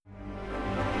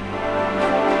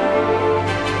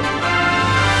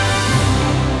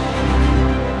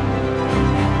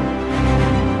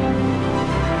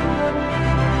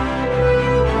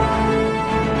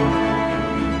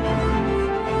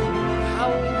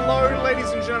Hello, ladies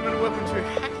and gentlemen. Welcome to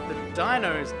Hack the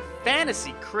Dinos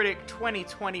Fantasy Critic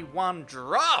 2021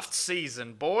 draft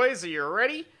season. Boys, are you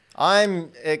ready?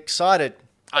 I'm excited.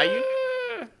 Are you?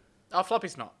 Oh,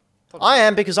 Floppy's not. I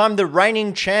am because I'm the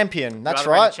reigning champion. That's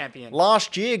the reigning right. champion.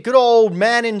 Last year, good old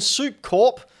man in Soup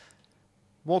Corp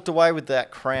walked away with that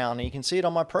crown. You can see it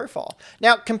on my profile.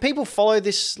 Now, can people follow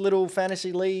this little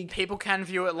fantasy league? People can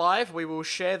view it live. We will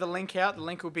share the link out. The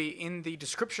link will be in the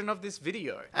description of this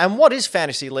video. And what is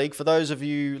Fantasy League for those of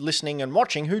you listening and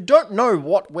watching who don't know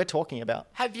what we're talking about?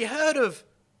 Have you heard of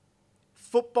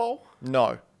football?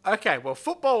 No. Okay, well,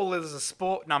 football is a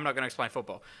sport. No, I'm not going to explain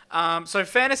football. So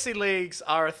fantasy leagues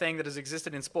are a thing that has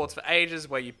existed in sports for ages,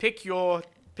 where you pick your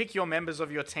members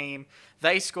of your team.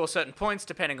 They score certain points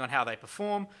depending on how they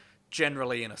perform,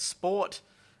 generally in a sport.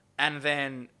 And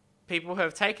then people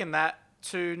have taken that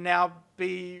to now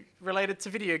be related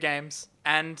to video games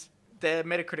and their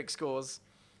Metacritic scores.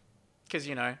 Because,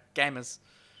 you know, gamers.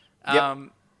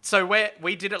 Yep. So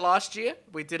we did it last year.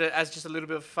 We did it as just a little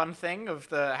bit of a fun thing of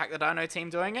the Hack the Dino team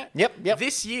doing it. Yep.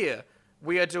 This year,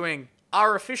 we are doing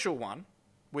our official one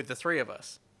with the three of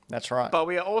us. That's right. But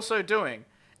we are also doing,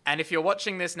 and if you're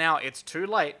watching this now, it's too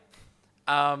late,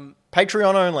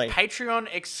 Patreon only. Patreon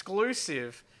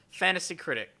exclusive Fantasy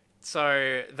Critic.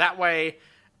 So that way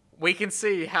we can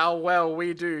see how well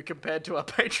we do compared to our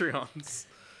Patreons.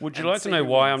 Would you and like to see know who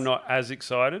why wins. I'm not as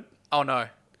excited? Oh, no.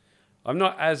 I'm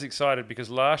not as excited because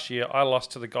last year I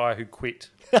lost to the guy who quit.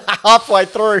 Halfway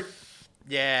through.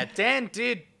 Yeah, Dan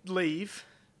did leave.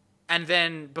 And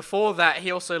then before that, he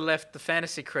also left the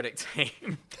Fantasy Critic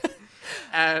team.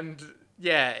 And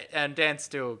Dan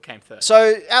still came third.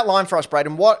 So, outline for us,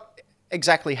 Braden, what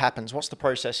exactly happens? What's the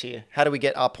process here? How do we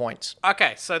get our points?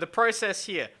 Okay, so the process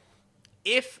here.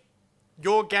 If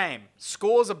your game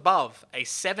scores above a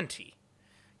 70,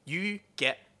 you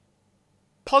get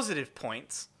positive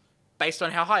points based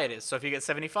on how high it is. So if you get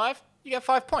 75, you get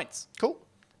 5 points. Cool.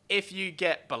 If you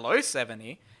get below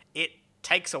 70, it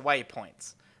takes away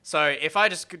points. So if I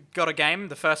just got a game,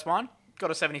 the first one,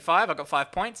 got a 75, I got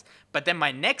 5 points. But then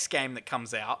my next game that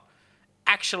comes out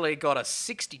actually got a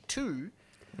 62,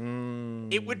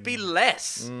 it would be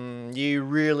less. You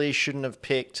really shouldn't have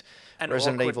picked An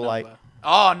Resident awkward Evil 8. number.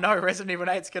 Oh, no, Resident Evil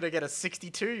 8's going to get a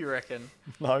 62, you reckon?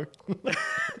 No.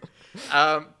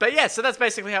 But yeah, so that's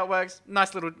basically how it works.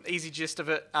 Nice little easy gist of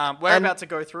it. We're And- about to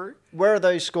go through. Where are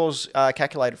those scores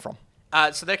calculated from?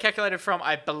 So they're calculated from,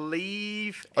 I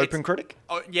believe... OpenCritic?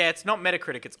 Yeah, it's not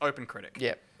Metacritic, it's OpenCritic.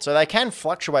 Yeah. So they can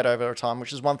fluctuate over time,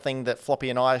 which is one thing that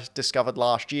Floppy and I discovered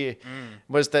last year,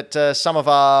 was that some of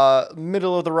our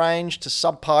middle of the range to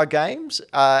subpar games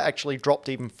actually dropped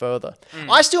even further.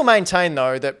 I still maintain,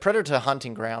 though, that Predator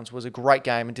Hunting Grounds was a great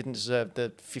game and didn't deserve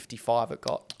the 55 it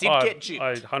got. Did I, get duped.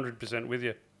 I 100% with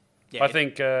you. Yeah, I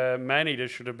think Maneater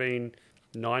should have been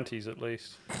 90s at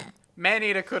least.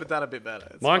 Maneater could have done a bit better.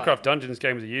 It's Minecraft fine. Dungeons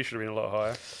Game of the Year should have been a lot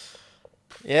higher.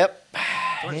 Yep.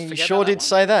 Don't You forget sure about that did one.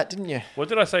 say that, didn't you? What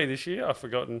did I say this year? I've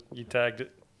forgotten. You tagged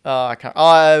it. Oh, I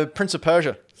can't. Prince of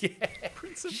Persia.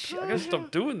 Prince of I gotta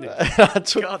stop doing this. I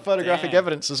took God photographic damn.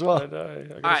 evidence as I well. know. I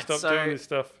gotta Alright, stop so- doing this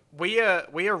stuff. We are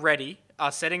ready.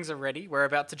 Our settings are ready. We're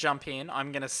about to jump in.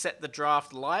 I'm going to set the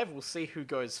draft live. We'll see who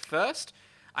goes first.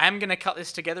 I am going to cut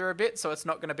this together a bit, so it's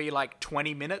not going to be like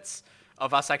 20 minutes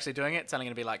of us actually doing it. It's only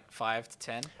going to be like 5 to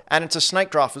 10. And it's a snake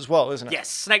draft as well, isn't it? Yes,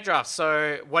 snake draft.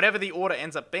 So whatever the order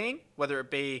ends up being, whether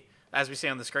it be, as we see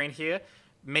on the screen here,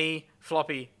 me,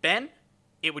 Floppy, Ben,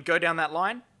 it would go down that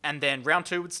line, and then round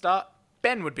 2 would start.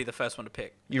 Ben would be the first one to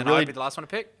pick. You then really- I'd be the last one to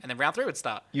pick, and then round 3 would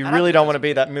start. You And I'd really be the don't first want to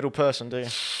be that middle person, do you?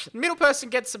 Middle person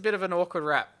gets a bit of an awkward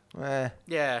rap. Eh.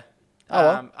 Yeah. Oh,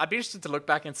 well. I'd be interested to look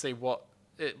back and see what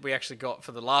we actually got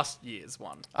for the last year's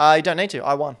one. You don't need to.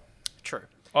 I won. True.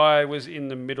 I was in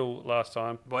the middle last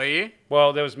time. Were you?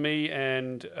 Well, there was me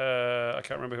and I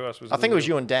can't remember who else was. I think it was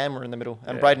you and Dan were in the middle,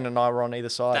 and Yeah. Braden and I were on either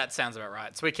side. That sounds about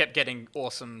right. So we kept getting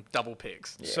awesome double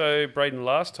picks. So, Braden,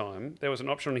 last time, there was an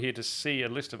option here to see a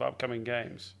list of upcoming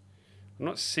games. I'm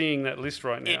not seeing that list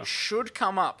right now. It should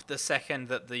come up the second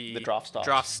that the draft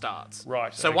starts. starts.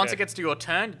 Right, So once okay. it gets to your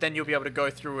turn, then you'll be able to go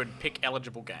through and pick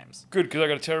eligible games. Good, because I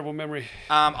got a terrible memory.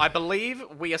 I believe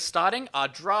we are starting. Our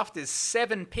draft is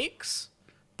 7 picks,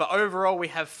 but overall we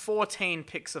have 14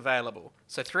 picks available.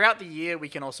 So throughout the year, we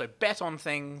can also bet on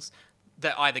things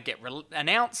that either get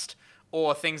announced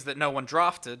or things that no one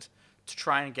drafted to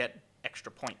try and get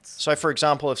extra points. So, for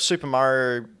example, if Super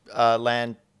Mario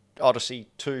Land Odyssey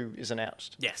 2 is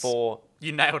announced. Yes. For,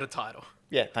 You nailed a title.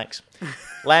 yeah, thanks.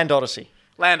 Land Odyssey.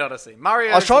 Land Odyssey.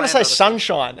 Mario. I was trying to say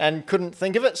Sunshine and couldn't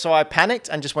think of it, so I panicked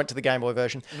and just went to the Game Boy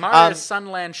version. Mario's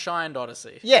Sunland Shined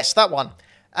Odyssey. Yes, that one.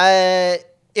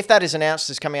 if that is announced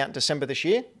as coming out in December this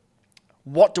year,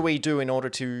 what do we do in order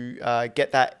to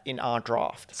get that in our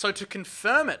draft? So to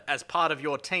confirm it as part of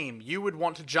your team, you would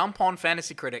want to jump on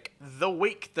Fantasy Critic the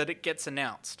week that it gets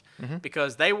announced,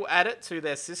 because they will add it to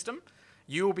their system.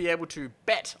 You will be able to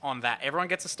bet on that. Everyone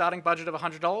gets a starting budget of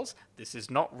 $100. This is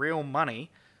not real money.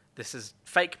 This is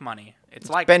fake money. It's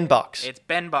like Ben Bucks. It's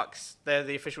Ben Bucks. They're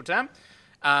the official term.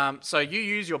 So you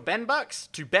use your Ben Bucks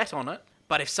to bet on it,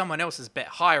 but if someone else has bet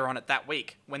higher on it that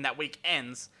week, when that week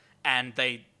ends and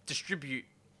they distribute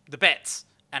the bets,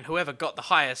 and whoever got the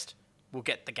highest will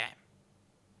get the game.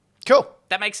 Cool.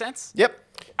 That makes sense? Yep.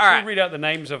 All Can right. we read out the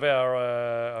names of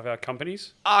our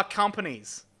companies? Our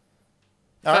companies.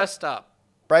 All right. First up.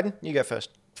 Braden, you go first.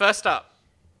 First up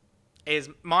is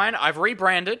mine. I've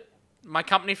rebranded my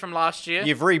company from last year.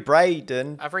 You've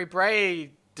rebranded. I've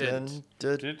rebranded.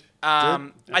 Did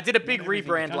I did a big Not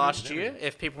everything rebrand can last be, year.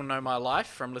 If people know my life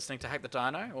from listening to Hack the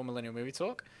Dino or Millennial Movie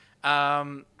Talk,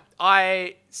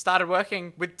 I started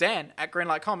working with Dan at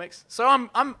Greenlight Comics. So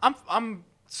I'm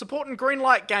supporting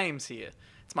Greenlight Games here.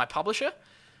 It's my publisher,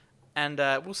 and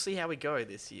we'll see how we go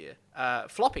this year.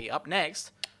 Floppy up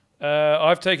next.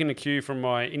 I've taken a cue from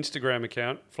my Instagram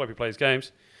account, Floppy Plays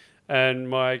Games, and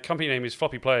my company name is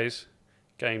Floppy Plays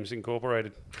Games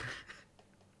Incorporated.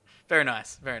 Very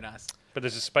nice, very nice. But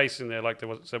there's a space in there, like there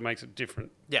was, so it makes it different.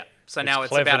 Yeah. So It's now it's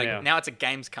clever about now. now it's a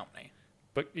games company.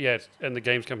 But yeah, and the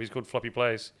games company's called Floppy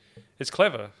Plays. It's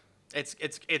clever. It's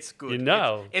good. You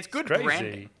know, it's good crazy.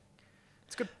 branding.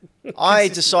 It's good. I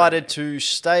consistent decided branding. to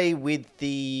stay with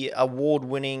the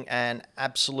award-winning and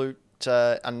absolute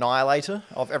annihilator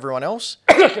of everyone else,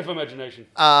 Lack of imagination.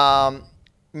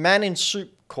 Man in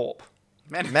Soup Corp.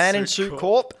 Man in Soup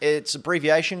Corp. Its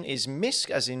abbreviation is MISC,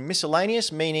 as in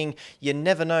miscellaneous, meaning you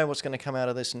never know what's going to come out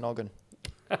of this noggin.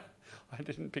 I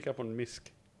didn't pick up on MISC.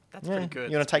 That's Yeah. pretty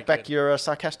good. You want to take back your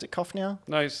sarcastic cough now?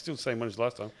 No, it's still the same one as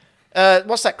last time.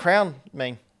 What's that crown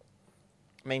mean?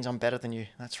 It means I'm better than you.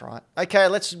 That's right. Okay,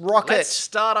 let's rock Let's it.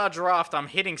 start our draft. I'm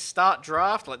hitting start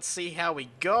draft. Let's see how we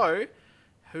go.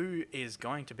 Who is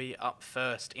going to be up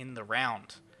first in the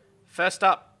round? First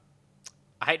up,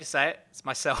 I hate to say it, it's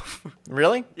myself.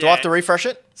 Really? Do I Yeah. have to refresh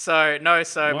it? So no,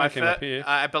 so Mine my came up here.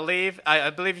 I believe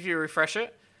if you refresh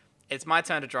it, it's my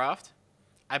turn to draft.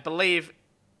 I believe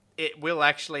it will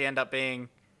actually end up being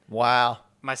Wow.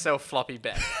 myself, Floppy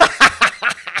Ben.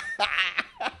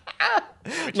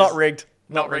 Not rigged.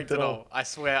 Not rigged at all. I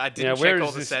swear I Now, didn't where check is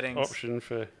all the this settings. option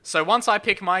for? So once I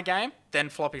pick my game, then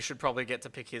Floppy should probably get to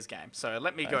pick his game. So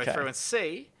let me go Okay. through and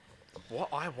see what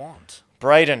I want.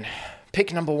 Braden,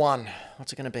 pick number one.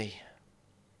 What's it going to be?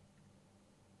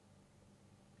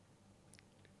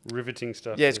 Riveting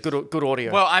stuff. Yeah, it's this. good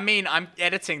audio. Well, I mean, I'm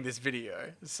editing this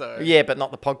video, so Yeah, but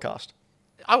not the podcast.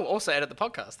 I will also edit the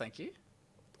podcast. Thank you.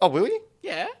 Oh, will you?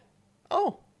 Yeah.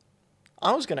 Oh,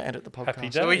 I was going to edit the podcast. Happy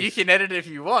day. Well, you can edit it if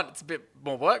you want. It's a bit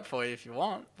more work for you if you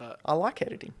want, but I like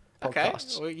editing okay.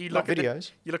 podcasts. Well, you not look at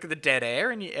videos. you look at the dead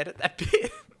air and you edit that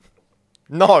bit.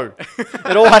 No,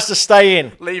 it all has to stay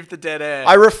in. Leave the dead air.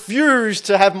 I refuse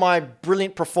to have my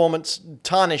brilliant performance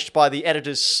tarnished by the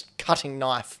editor's cutting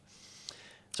knife.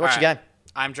 So what's your Alright. game?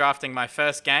 I'm drafting my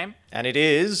first game, And it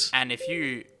is and if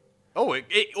you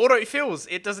it auto fills.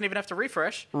 It doesn't even have to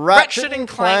refresh. Ratchet and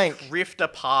Clank. Rift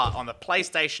Apart on the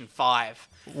PlayStation 5.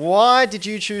 Why did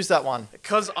you choose that one?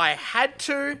 Because I had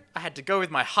to go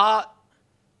with my heart.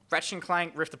 Ratchet and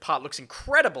Clank Rift Apart looks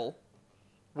incredible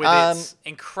with its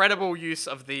incredible use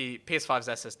of the PS5's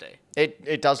SSD.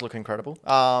 It does look incredible.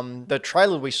 The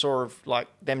trailer we saw of like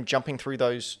them jumping through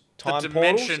those time portals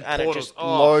dimension and it portals. just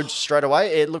Oh. loads straight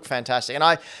away. It looked fantastic, and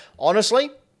I honestly,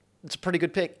 it's a pretty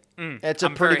good pick. It's a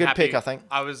I'm pretty very good pick, happy. I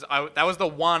think. That was the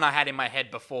one I had in my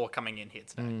head before coming in here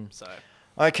today. So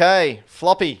Okay,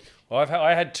 Floppy. Well,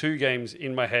 I had two games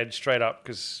in my head straight up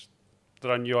because that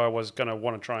I knew I was going to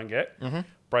want to try and get.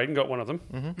 Braden got one of them.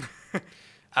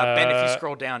 Ben, if you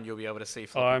scroll down, you'll be able to see.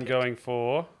 Floppy I'm pick. going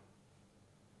for.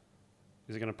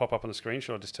 Is it going to pop up on the screen?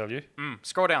 Should I just tell you?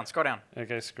 Scroll down. Scroll down.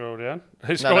 Okay, scroll down.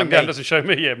 Scrolling me. down doesn't show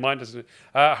me. Yeah, mine doesn't.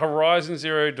 Horizon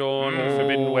Zero Dawn,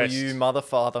 Forbidden Oh, West. you mother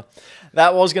father.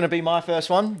 That was going to be my first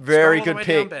one. Very Scroll all good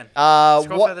the way pick. down, Ben.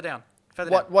 Scroll what, further down.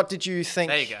 Further down. what did you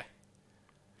think? There you go.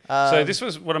 So this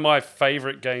was one of my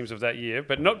favourite games of that year,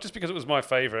 but not just because it was my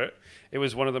favourite. It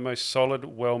was one of the most solid,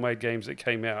 well-made games that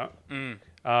came out.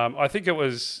 I think it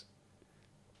was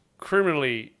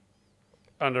criminally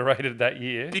underrated that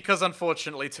year. Because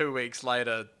unfortunately, 2 weeks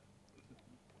later,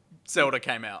 Zelda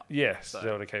came out. Yes, So-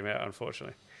 Zelda came out,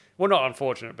 unfortunately. Well, not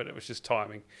unfortunate, but it was just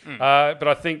timing. But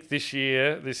I think this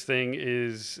year, this thing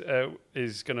is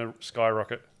going to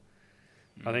skyrocket.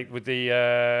 I think with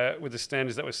the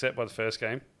standards that were set by the first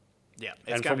game, Yeah,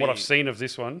 And from what I've seen of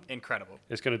this one, incredible.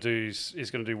 it's going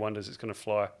to do wonders. It's going to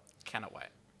fly. Cannot wait.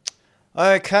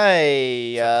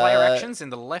 Okay. Player actions in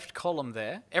the left column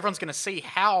there. Everyone's going to see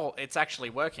how it's actually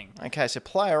working. Okay, so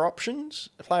player actions,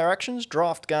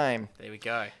 draft game. There we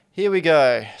go. Here we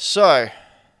go. So,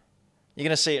 you're going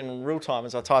to see it in real time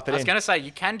as I type it I was in. going to say,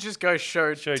 you can just go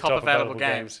show top available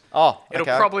games. Oh, It'll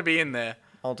okay. probably be in there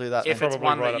I'll do that if then. it's Probably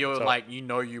one right that up you're top. like,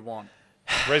 you want.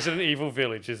 Resident Evil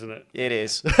Village, isn't it? It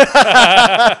is.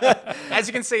 As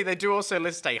you can see, they do also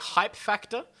list a hype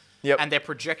factor and their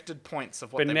projected points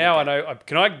of what But they now I will get. know.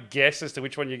 Can I guess as to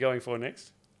which one you're going for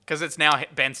next? Because it's now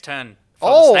Ben's turn. For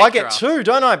Oh, the I snake get draft. two,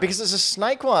 don't I? Because it's a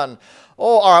snake one.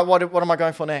 Oh, all right. What am I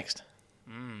going for next?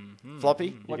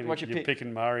 Floppy? What's your You're pick?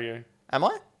 picking Mario. Am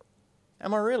I?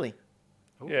 Am I really?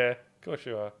 Yeah, of course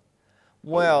you are.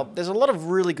 Well, there's a lot of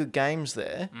really good games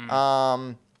there.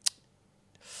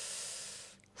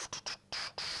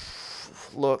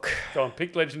 Look, Go on,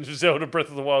 pick Legend of Zelda Breath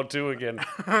of the Wild 2 again.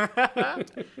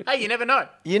 Hey, you never know.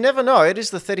 you never know. It is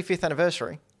the 35th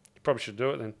anniversary. You probably should do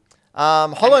it then.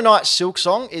 Hollow Knight Silk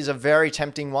Song is a very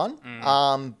tempting one,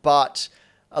 but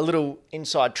a little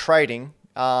inside trading,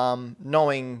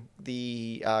 knowing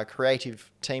the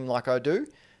creative team like I do,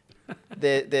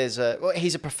 he's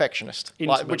a perfectionist,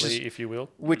 Intimately, if you will.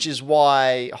 which is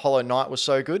why Hollow Knight was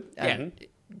so good and Yeah. it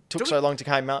took Do so we- long to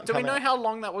come out. Do we know how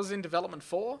long that was in development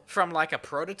for? From like a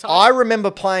prototype? I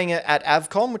remember playing it at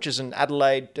Avcon, which is an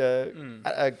Adelaide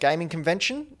a gaming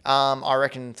convention. I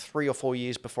reckon 3 or 4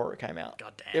 years before it came out.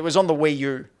 God damn. It was on the Wii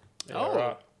U. Oh,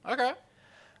 right. okay.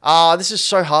 This is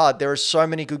so hard. There are so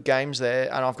many good games there,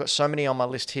 and I've got so many on my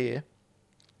list here.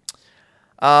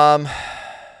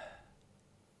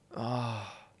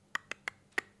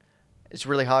 It's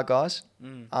really hard, guys.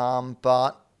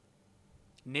 But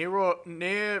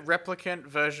Near replicant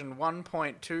version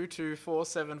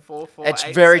 1.22474487139. It's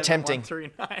very tempting.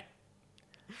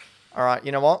 all right,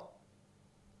 you know what?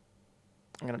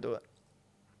 I'm gonna do it.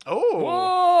 Oh,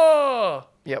 Whoa!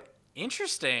 Yep.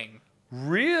 interesting.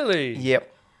 Really?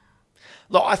 Yep.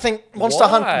 Look, I think Why?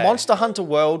 Monster Hunter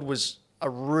World was a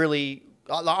really.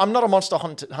 I'm not a Monster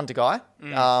Hunter guy.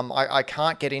 I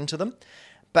can't get into them,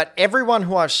 but everyone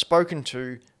who I've spoken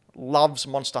to loves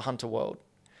Monster Hunter World,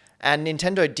 and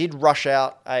Nintendo did rush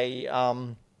out a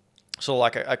sort of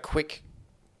like a quick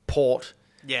port,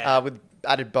 Yeah. with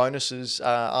added bonuses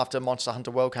after Monster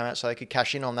Hunter World came out, so they could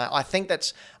cash in on that. I think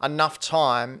that's enough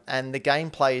time, and the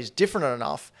gameplay is different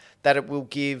enough that it will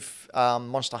give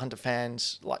Monster Hunter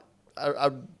fans like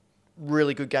a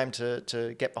really good game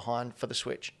to get behind for the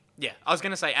Switch. Yeah, I was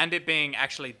going to say, and it being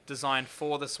actually designed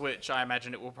for the Switch, I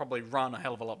imagine it will probably run a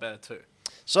hell of a lot better too.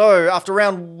 So after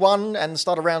round 1 and the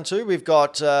start of round 2, we've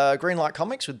got Greenlight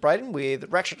Comics with Braden with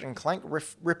Ratchet and Clank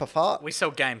Rip Apart. We sell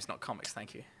games, not comics,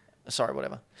 thank you. Sorry,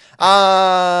 whatever.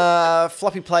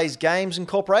 Floppy Plays Games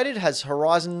Incorporated has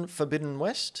Horizon Forbidden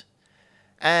West.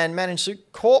 And Man in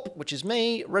Suit Corp, which is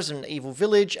me, Resident Evil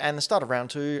Village, and the start of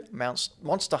round 2,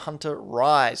 Monster Hunter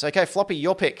Rise. Okay, Floppy,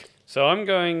 your pick. So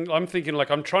I'm thinking like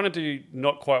I'm trying to do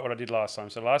not quite what I did last time.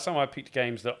 So last time I picked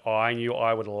games that I knew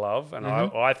I would love and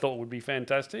I thought would be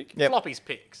fantastic. Yep. Floppy's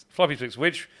picks. Floppy picks,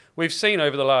 which we've seen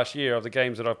over the last year of the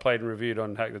games that I've played and reviewed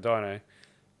on Hack the Dino.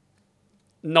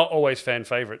 Not always fan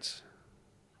favourites.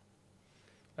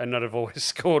 And not have always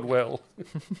scored well.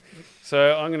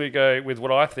 So I'm going to go with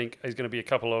what I think is going to be a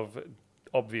couple of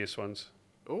obvious ones.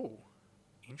 Ooh,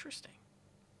 interesting.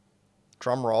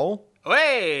 Drum roll.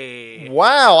 Hey!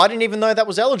 Wow, I didn't even know that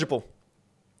was eligible.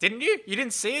 Didn't you? You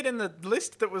didn't see it in the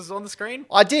list that was on the screen?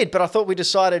 I did, but I thought we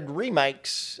decided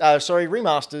remasters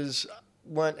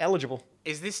weren't eligible.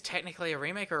 Is this technically a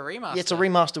remake or a remaster? Yeah, it's a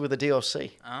remaster with a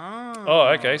DLC. Oh,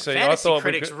 Okay. So Fantasy I thought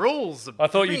Critics rules. Are I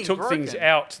thought you being took broken. things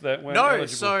out that weren't No, eligible.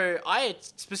 so I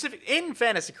specific in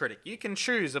Fantasy Critic, you can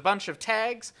choose a bunch of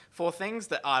tags for things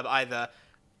that are either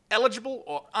eligible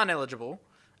or uneligible,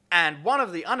 and one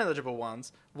of the uneligible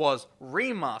ones was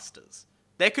remasters.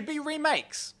 There could be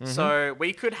remakes, so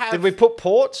we could have. Did we put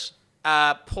ports?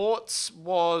 Ports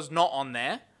was not on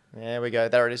there, There we go.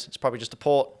 There it is. It's probably just a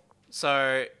port.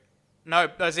 so no,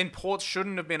 as in ports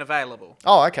shouldn't have been available.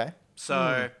 Oh, okay.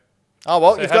 So Oh,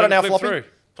 well, So you've how got did it now, flip Floppy. through?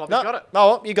 Floppy's No, got it. Oh,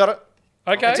 well, you got it.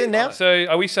 Okay. It's in now. So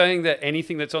are we saying that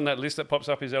anything that's on that list that pops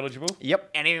up is eligible? Yep.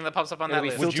 Anything that pops up on It'll that be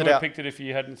list. Would filtered you have out. picked it if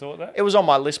you hadn't thought that? It was on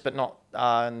my list, but not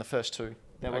in the first two.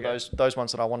 There were Okay. those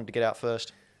ones that I wanted to get out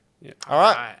first. Yeah. All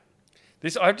right. Alright.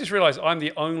 This I've just realised I'm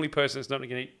the only person that's never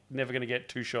going to get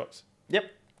 2 shots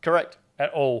Yep. Correct. at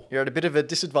all. You're at a bit of a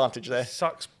disadvantage there.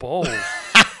 Sucks balls.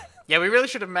 Yeah, we really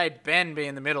should have made Ben be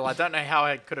in the middle. I don't know how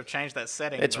I could have changed that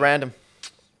setting. It's but- random.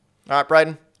 All right,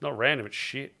 Braden. Not random, it's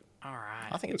shit. All right.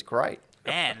 I think it's great.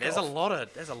 Man, there's a lot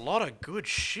of good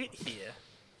shit here.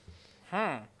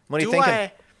 What are you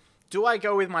thinking? Do I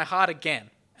go with my heart again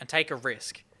and take a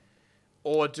risk?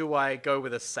 Or do I go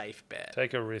with a safe bet?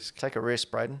 Take a risk. Take a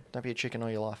risk, Braden. Don't be a chicken all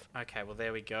your life. Okay, well,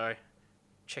 there we go.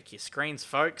 Check your screens,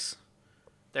 folks.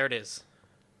 There it is.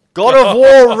 God of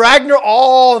War Ragnarok.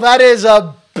 Oh, that is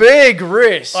a big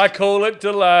risk. I call it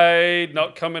delayed,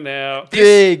 not coming out.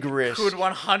 Big risk. Could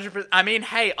 100%. I mean,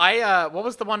 hey, what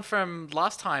was the one from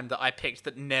last time that I picked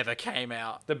that never came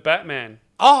out? The Batman.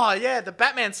 Oh yeah, the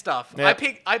Batman stuff. Yep.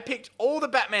 I picked all the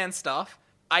Batman stuff.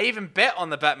 I even bet on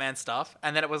the Batman stuff,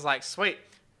 and then it was like, sweet,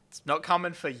 it's not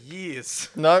coming for years.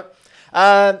 No.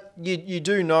 You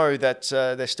do know that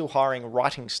they're still hiring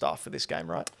writing staff for this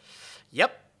game, right?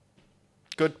 Yep.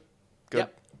 Good.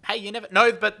 Yep. Hey, you never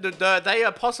no, but they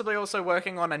are possibly also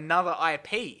working on another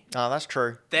IP. Oh, that's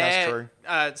true. That's true.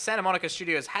 Santa Monica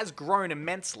Studios has grown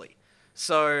immensely.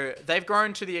 So they've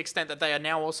grown to the extent that they are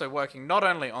now also working not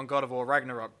only on God of War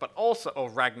Ragnarok, but also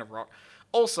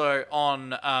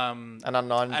on An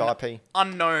unknown IP.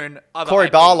 unknown other Corey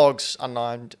IP. Barlog's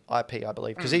unnamed IP, I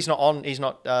believe, because he's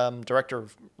not director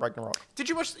of Ragnarok. Did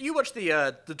you watch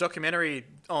the documentary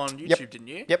on YouTube, didn't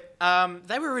you? Yep.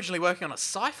 They were originally working on a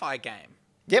sci-fi game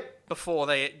Yep. before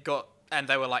they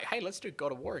were like, hey, let's do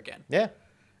God of War again. Yeah.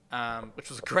 Which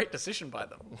was a great decision by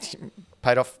them.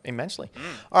 Paid off immensely.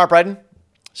 All right, Braden.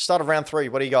 Start of round 3.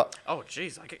 What do you got? Oh,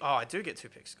 jeez. I do get 2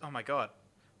 picks. Oh, my God.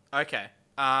 Okay.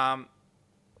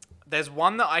 There's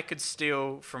one that I could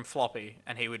steal from Floppy,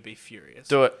 and he would be furious.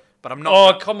 Do it. But I'm not.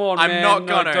 Oh, come on, I'm man. not No,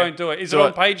 gonna. don't do it. Is Do it on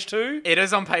it. page 2? It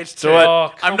is on page 2. Do it. Oh,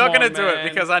 I'm come not gonna on, do it man.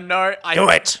 because I know. Do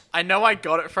it. I know I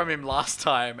got it from him last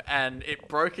time, and it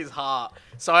broke his heart.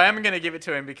 So I am gonna give it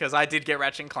to him because I did get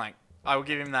Ratchet and Clank. I will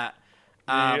give him that.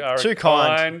 You are Too a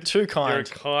kind. Too kind. You're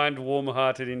a kind,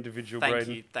 warm-hearted individual,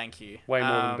 Braden. Thank you. Way more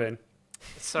than Ben.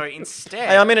 So instead,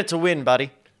 Hey, I'm in it to win,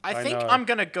 buddy. I think know. I'm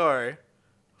gonna go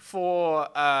for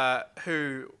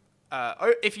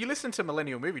if you listen to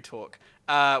Millennial Movie Talk,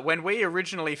 when we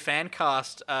originally fan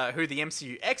cast who the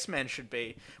MCU X-Men should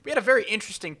be, we had a very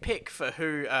interesting pick for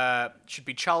who should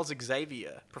be Charles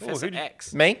Xavier, Professor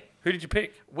X. Me? Who did you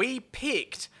pick? We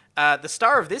picked the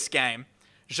star of this game,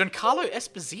 Giancarlo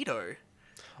Esposito.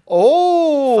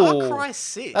 Oh. Far Cry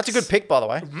 6. That's a good pick, by the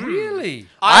way. Really?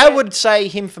 I would say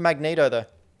him for Magneto, though.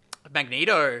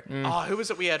 Magneto. Oh, who was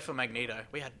it we had for Magneto?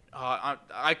 We had.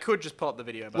 I could just pull up the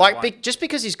video, but I won't. Just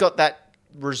because he's got that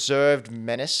reserved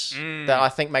menace that I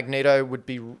think Magneto would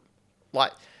be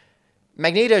like.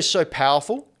 Magneto's so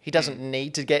powerful, he doesn't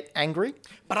need to get angry.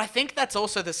 But I think that's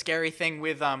also the scary thing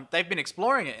with they've been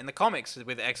exploring it in the comics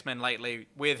with X-Men lately,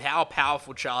 with how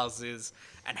powerful Charles is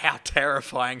and how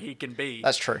terrifying he can be.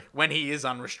 That's true. When he is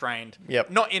unrestrained.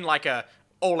 Yep. Not in like a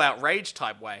all-out rage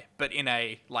type way, but in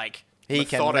a like He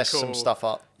can mess some methodical- stuff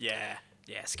up. Yeah,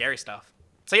 scary stuff.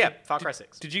 So yeah, Far Cry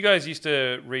 6. Did you guys used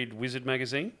to read Wizard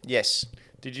magazine? Yes.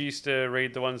 Did you used to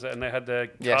read the ones that and they had the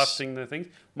Yes. casting the things?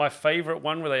 My favorite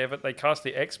one where they cast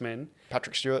the X-Men.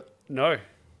 Patrick Stewart. No,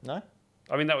 No?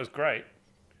 I mean that was great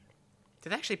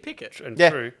Did they actually pick it? and Yeah.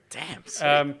 true. Damn.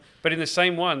 Sweet. But in the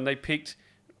same one, they picked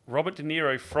Robert De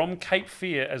Niro from Cape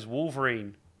Fear as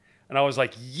Wolverine, and I was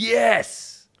like,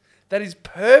 yes, that is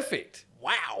perfect.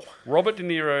 Wow. Robert De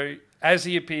Niro as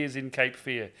he appears in Cape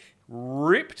Fear,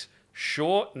 ripped,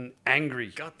 short, and angry.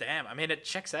 God damn. I mean, it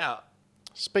checks out.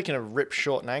 Speaking of ripped,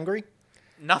 short, and angry.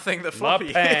 Nothing that My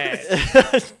Floppy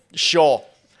pants. Sure.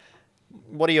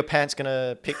 What are your pants going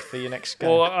to pick for your next game?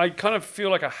 Well, I kind of feel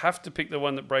like I have to pick the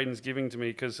one that Braden's giving to me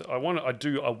because I want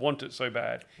it so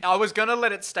bad. I was going to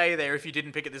let it stay there if you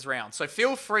didn't pick it this round. So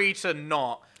feel free to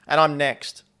not. And I'm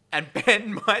next. And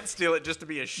Ben might steal it just to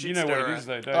be a shit You know what stirrer. it is,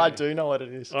 though, don't I you? do know what it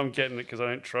is. I'm getting it because I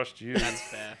don't trust you. That's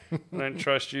fair. I don't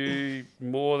trust you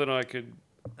more than I could.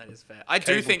 That is fair. I do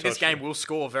Cable think this touching. game will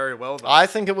score very well, though. I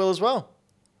think it will as well.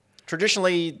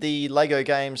 Traditionally, the Lego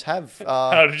games have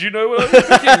How did you know what I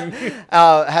was picking?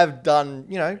 have done,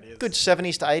 is. good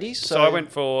 70s to 80s. So I went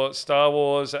for Star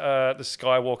Wars, the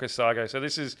Skywalker Saga. So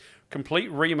this is complete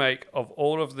remake of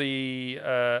all of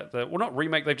well, not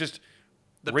remake. They've just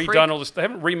redone all this. They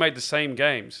haven't remade the same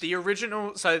games. The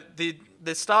original, so the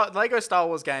Lego Star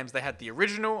Wars games, they had the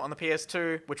original on the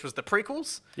PS2, which was the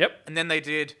prequels. Yep. And then they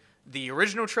did the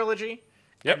original trilogy.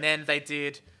 Yep. And then they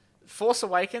did Force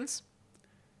Awakens.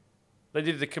 They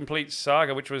did the complete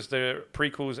saga, which was the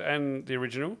prequels and the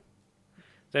original.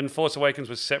 Then Force Awakens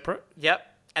was separate. Yep.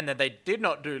 And then they did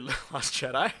not do Last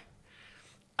Jedi.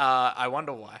 I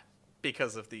wonder why.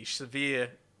 Because of the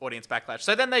severe audience backlash.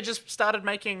 So then they just started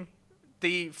making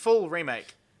the full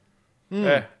remake.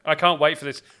 Yeah, I can't wait for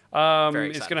this. Very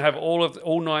It's excited going to have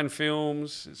all 9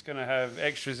 films. It's going to have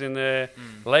extras in there.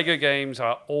 Lego games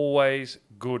are always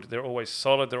good. They're always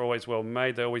solid. They're always well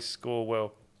made. They always score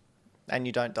well. And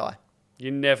you don't die.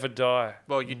 You never die.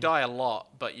 Well, you die a lot,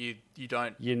 but you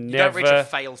don't. You don't never reach a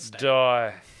fail state.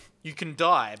 die. You can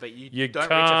die, but you don't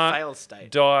reach a can't fail state.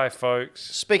 Die, folks.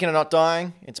 Speaking of not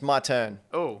dying, it's my turn.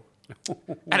 Oh.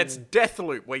 And it's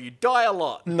Deathloop, where you die a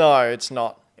lot. No, it's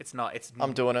not. It's not. It's.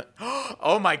 I'm doing it.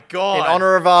 Oh my god. In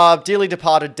honor of our dearly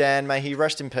departed Dan, may he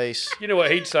rest in peace. You know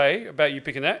what he'd say about you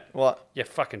picking that? What? You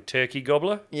fucking turkey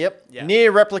gobbler. Yep. Yeah.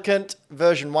 Near replicant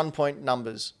version 1 point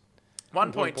numbers.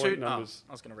 1.2 point oh, numbers.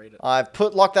 I was going to read it. I've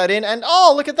locked that in, and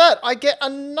oh, look at that! I get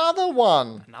another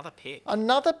one. Another pick.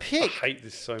 Another I pick. hate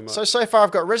this so much. So far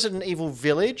I've got Resident Evil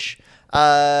Village,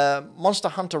 Monster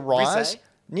Hunter Rise, Rizze?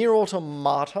 Near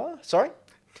Automata. Sorry,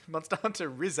 Monster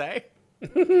Hunter Rizze.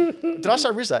 did I say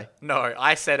Rizze? No,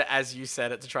 I said it as you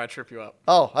said it to try to trip you up.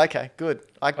 Oh, okay, good.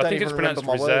 I don't I think even it's remember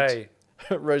pronounced my words.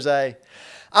 rosé.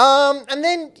 Rosé. And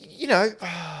then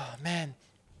oh man,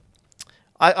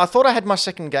 I thought I had my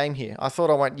second game here. I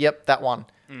thought I went, yep, that one.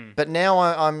 But now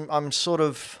I'm sort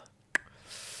of.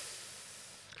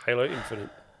 Halo Infinite.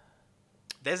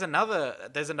 There's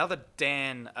another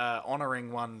Dan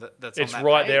honoring one that's It's on that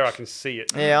right there. I page. can see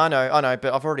it. Yeah, I know,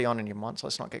 but I've already honored him once.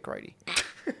 Let's not get greedy.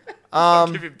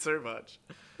 Don't give him too much.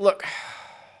 Look,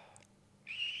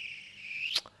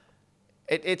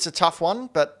 it's a tough one,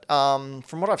 but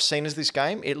from what I've seen as this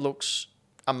game, it looks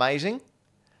amazing.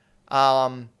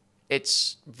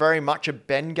 It's very much a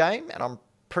Ben game, and I'm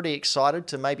pretty excited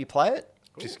to maybe play it.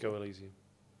 Disco Elysium.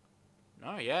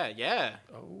 Oh yeah.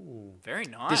 Oh, Very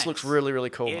nice. This looks really, really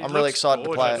cool. It I'm really looks excited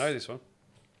to I play don't know it. this one.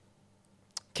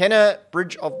 Kenner,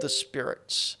 Bridge of the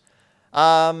Spirits.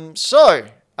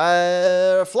 Floppy,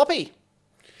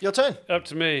 your turn. Up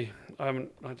to me. I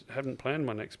haven't planned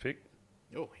my next pick.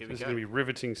 Oh, here we This is go. going to be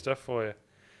riveting stuff for you.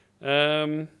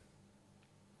 There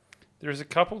is a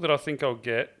couple that I think I'll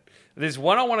get. There's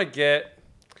one I want to get.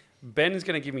 Ben's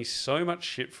going to give me so much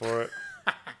shit for it.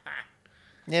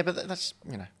 Yeah, but that's,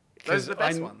 Those are the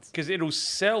best ones. Because it'll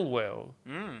sell well.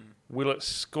 Will it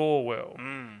score well?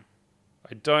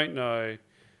 I don't know.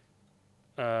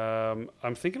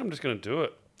 I'm thinking I'm just going to do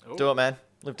it. Ooh. Do it, man.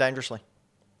 Live dangerously.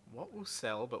 What will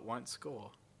sell but won't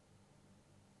score?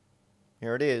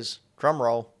 Here it is. Drum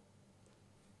roll.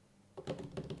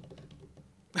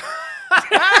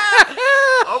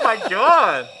 Oh my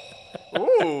god!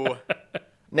 Ooh.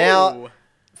 Now, Ooh.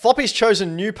 Floppy's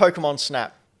chosen new Pokemon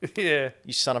Snap. Yeah.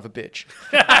 You son of a bitch.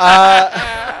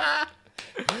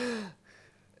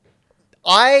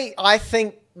 I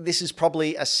think this is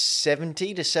probably a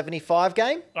 70 to 75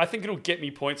 game. I think it'll get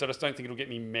me points. I just don't think it'll get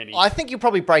me many. I think you'll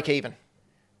probably break even.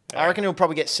 I reckon you'll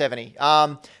probably get 70.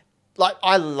 I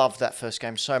love that first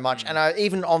game so much. And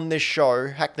even on this show,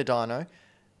 Hack the Dino,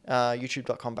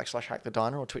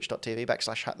 youtube.com/hackthedino or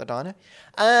twitch.tv/hackthedino,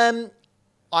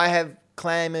 I have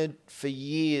clamoured for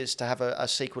years to have a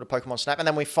sequel to Pokemon Snap. And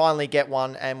then we finally get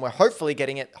one, and we're hopefully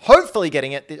getting it.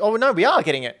 Oh, no, we are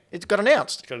getting it. It got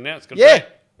announced. Got announced. Got Yeah.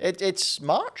 It's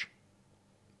March.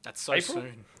 That's so April?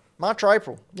 soon. March or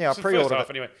April. Yeah, I It's the first pre-ordered half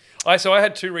it. anyway. So I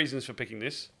had two reasons for picking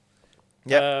this.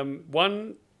 Yep.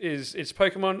 One is it's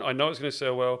Pokemon. I know it's going to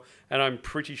sell well, and I'm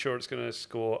pretty sure it's going to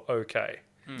score okay.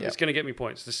 Yep. It's going to get me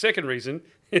points. The second reason,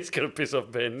 it's going to piss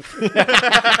off Ben.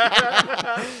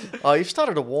 Oh, you've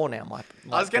started a war now, my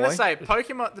I was going to boy. say,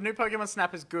 the new Pokemon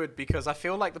Snap is good because I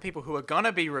feel like the people who are going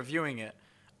to be reviewing it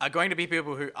are going to be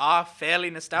people who are fairly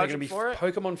They're nostalgic going to be for it.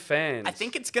 Pokemon fans. I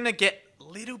think it's going to get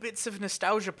little bits of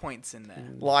nostalgia points in there.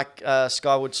 Like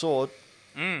Skyward Sword.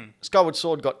 Skyward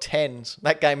Sword got 10s.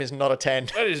 That game is not a 10.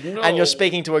 That is not. And you're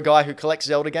speaking to a guy who collects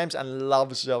Zelda games and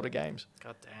loves Zelda games.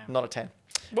 God damn. Not a 10.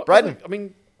 What- Braden. I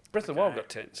mean, Breath of the Wild got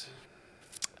 10s,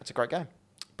 That's a great game.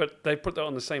 but they put that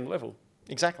on the same level.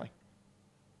 Exactly.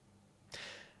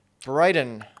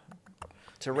 Braden,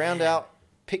 to round out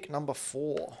pick number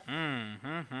 4.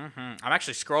 I'm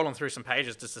actually scrolling through some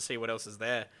pages just to see what else is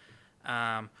there.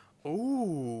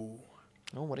 Ooh,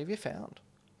 Oh, what have you found?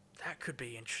 that could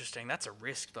be interesting. That's a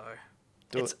risk though.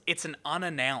 Do It's an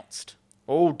unannounced.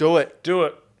 Oh, do it. Do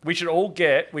it. We should all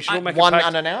make One a pact.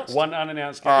 unannounced? One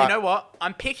unannounced game. All You know what?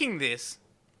 I'm picking this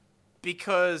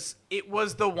because it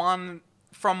was the one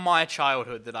from my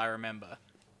childhood that I remember.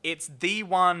 It's the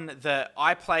one that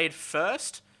I played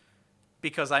first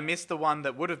because I missed the one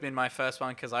that would have been my first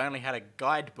one because I only had a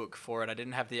guidebook for it. I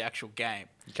didn't have the actual game.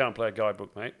 You can't play a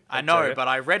guidebook, mate. I I'll tell know, you. but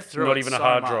I read through Not it even a so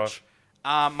hard much.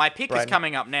 drive. My pick is Braden.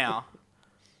 coming up now.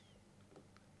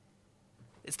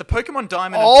 It's the Pokemon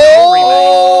Diamond and Pearl remake.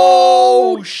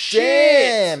 Oh,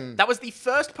 shit! That was the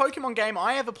first Pokemon game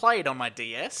I ever played on my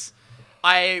DS.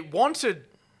 I wanted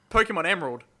Pokemon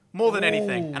Emerald more than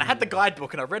anything, and I had the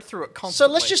guidebook and I read through it So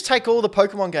constantly. let's just take all the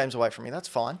Pokemon games away from me. That's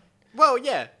fine. Well,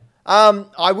 yeah.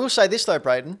 I will say this though,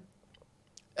 Braden.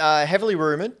 Heavily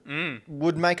rumored,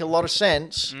 would make a lot of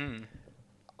sense.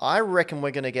 I reckon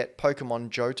we're going to get Pokemon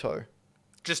Johto.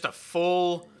 Just a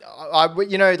full... Like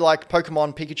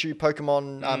Pokemon Pikachu,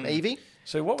 Pokemon Eevee.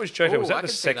 So what was Johto? Ooh, Was I that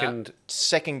the can see that.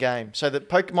 Second game. So the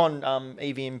Pokemon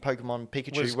Eevee and Pokemon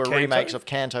Pikachu Was were Kanto? remakes of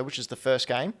Kanto, which is the first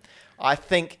game. I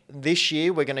think this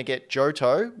year we're going to get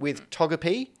Johto with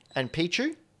Togepi and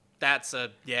Pichu. That's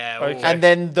a... Yeah. Okay. ooh. And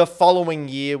then the following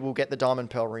year we'll get the Diamond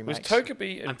Pearl Was remakes.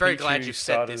 Togepi and I'm very Pichu glad you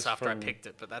said this starters after I from- picked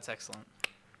it, but that's excellent.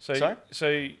 Sorry?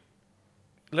 So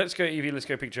Let's Go Eevee, Let's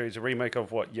Go Pikachu is a remake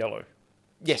of what? Yellow.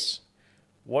 Yes.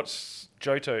 What's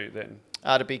Johto then?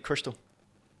 To be Crystal.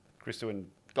 Crystal and...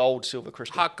 Gold, Silver,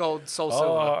 Crystal. Heart Gold, Soul Silver.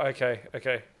 Oh,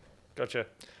 okay. Gotcha.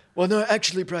 Well, no,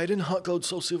 actually, Braden, Heart Gold,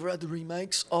 Soul Silver are the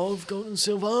remakes of Gold and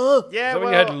Silver. Yeah, Is that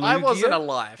when you had well, I wasn't Lugia?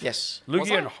 alive. Yes.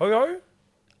 Lugia and Ho-Ho?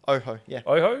 Oho, yeah.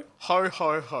 Oho? Ho,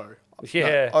 ho, ho.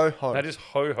 Yeah. Oho. That is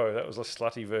Ho-Ho. That was a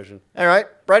slutty version. All right,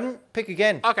 Braden, pick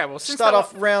again. Okay, well, since Start that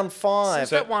off round 5. Since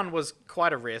that one was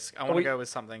quite a risk, I want to we- go with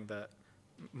something that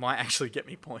might actually get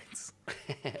me points.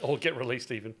 Or get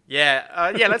released even.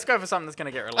 Yeah, let's go for something that's going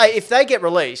to get released. Hey, if they get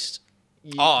released,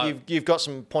 Oh. you've got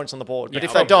some points on the board. But Yeah,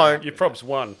 if they oh, don't, Your prob's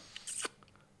won.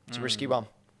 it's a risky one.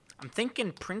 I'm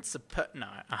thinking Prince of No.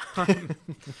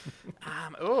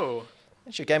 Oh,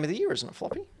 It's your game of the year, isn't it,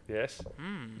 Floppy? Yes.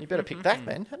 You better pick that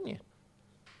then, hadn't you?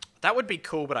 that would be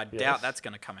cool, but I Yes. doubt that's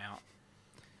going to come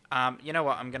out. You know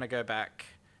what? I'm going to go back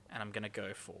and I'm going to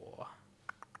go for...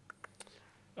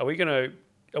 Are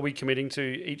we committing to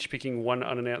each picking one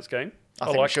unannounced game? I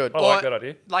think we should. I like that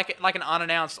idea. Like an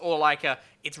unannounced, or like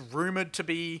it's rumored to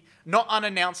be not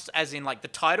unannounced as in like the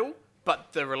title,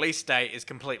 but the release date is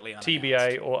completely unannounced.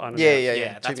 TBA or unannounced. Yeah.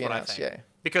 Yeah, To that's be what I announced, think. yeah.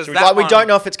 Because So that Like, we one- don't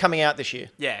know if it's coming out this year.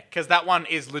 Yeah, because that one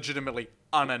is legitimately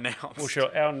unannounced. Well,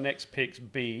 sure. Our next picks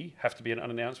B have to be an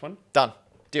unannounced one. Done.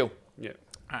 Deal. Yeah.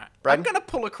 All right. Braden? I'm going to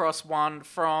pull across one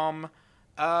from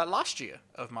last year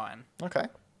of mine. Okay.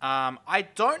 I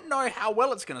don't know how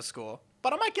well it's going to score,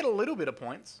 but I might get a little bit of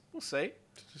points. We'll see.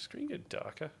 Does the screen get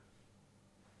darker?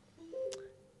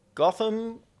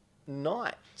 Gotham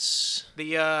Knights.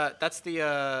 That's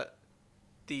the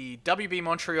WB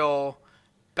Montreal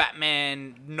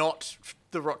Batman, not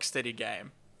the Rocksteady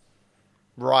game.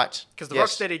 Right. Because the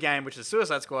Yes. Rocksteady game, which is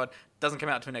Suicide Squad, doesn't come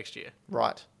out until next year.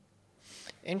 Right.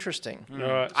 Interesting. All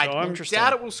right. So I I'm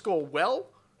doubt it will score well,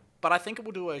 but I think it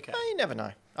will do okay. You never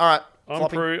know. All right.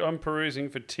 Floppy. I'm perusing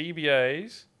for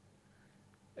TBAs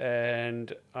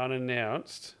and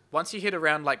unannounced. Once you hit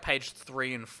around like page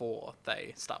 3 and 4,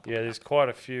 they start. Yeah, popping there's up. quite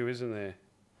a few, isn't there?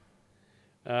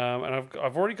 And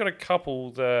I've already got a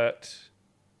couple that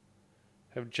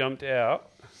have jumped out,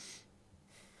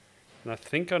 and I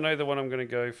think I know the one I'm going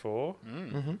to go for.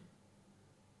 Mm-hmm.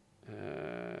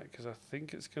 Because I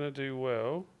think it's going to do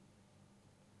well,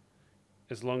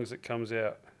 as long as it comes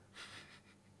out.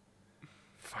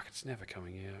 Fuck, it's never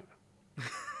coming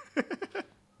out.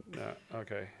 No,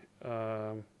 okay.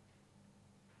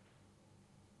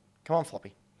 Come on,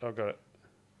 Floppy. I've got it.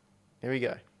 Here we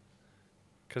go.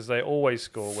 Because they always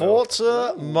score well.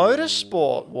 Forza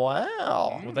Motorsport.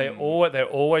 Wow. Well, they're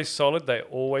always solid. They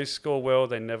always score well.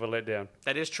 They never let down.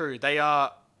 That is true. They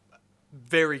are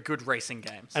very good racing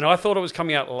games. And I thought it was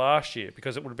coming out last year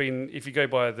because it would have been, if you go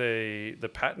by the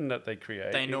pattern that they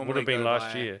create, They it would normally have been go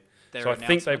last by year. their So I think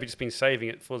announcement. they've just been saving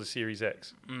it for the Series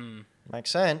X. Makes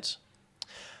sense.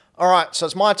 All right. So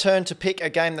it's my turn to pick a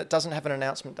game that doesn't have an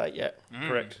announcement date yet.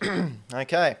 Correct.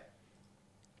 Okay.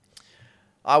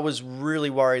 I was really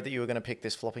worried that you were going to pick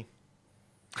this, Floppy.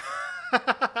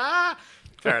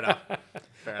 Fair enough.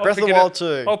 I'll Breath of pick the it Wild as-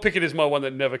 2. I'll pick it as my one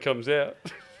that never comes out.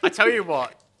 I tell you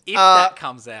what, if that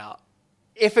comes out,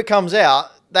 If it comes out,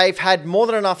 they've had more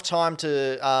than enough time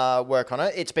to work on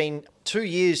it. It's been 2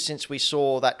 years since we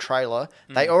saw that trailer.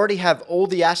 They already have all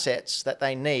the assets that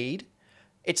they need.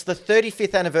 It's the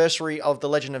 35th anniversary of The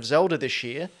Legend of Zelda this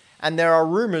year, and there are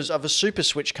rumors of a Super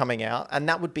Switch coming out, and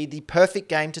that would be the perfect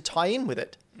game to tie in with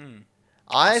it.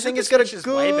 I think Super it's got a Switch is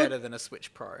good... way better than a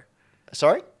Switch Pro.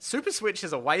 Sorry? Super Switch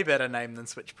is a way better name than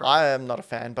Switch Pro. I am not a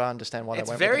fan, but I understand why It's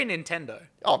they went very with it. Nintendo.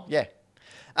 Oh, yeah.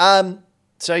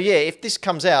 So, yeah, if this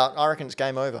comes out, I reckon it's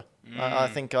game over. I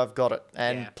think I've got it.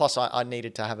 And Yeah. plus, I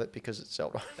needed to have it because it's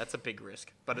Zelda. That's a big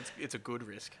risk, but it's a good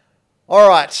risk. All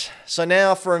right. So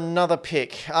now for another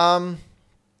pick.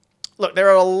 Look, there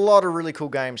are a lot of really cool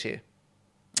games here.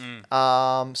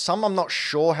 Some I'm not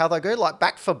sure how they go. Like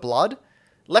Back for Blood.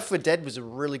 Left 4 Dead was a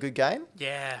really good game.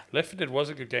 Yeah. Left 4 Dead was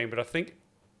a good game, but I think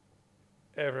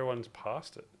everyone's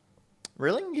past it.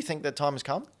 Really? You think that time has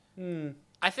come?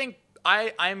 I think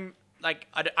I'm like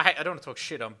I don't want to talk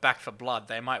shit on Back for Blood.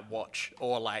 They might watch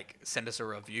or like send us a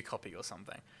review copy or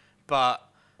something, but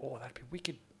Oh, that'd be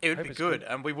wicked. it would be good,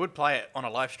 and we would play it on a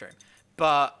live stream.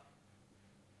 But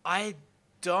I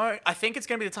think it's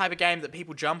going to be the type of game that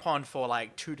people jump on for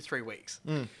like 2 to 3 weeks.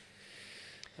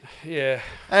 Yeah.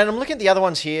 And I'm looking at the other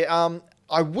ones here.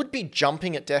 I would be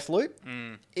jumping at Deathloop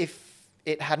if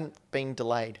it hadn't been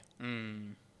delayed.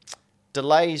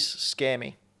 Delays scare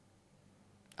me.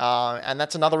 And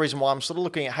that's another reason why I'm sort of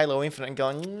looking at Halo Infinite and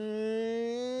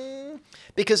going,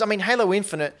 because I mean, Halo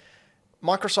Infinite,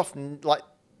 Microsoft, like,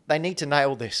 they need to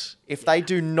nail this. If they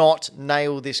do not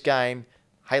nail this game,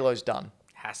 Halo's done.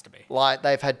 Has to be. Like,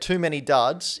 they've had too many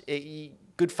duds.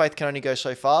 Good faith can only go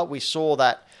so far. We saw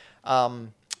that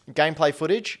gameplay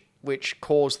footage, which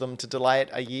caused them to delay it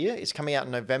a year. It's coming out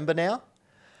in November now.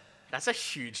 That's a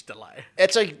huge delay.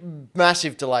 It's a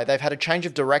massive delay. They've had a change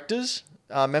of directors.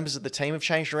 Members of the team have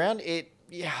changed around.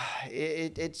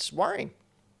 It's worrying.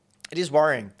 It is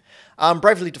worrying.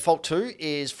 Bravely Default 2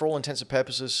 is, for all intents and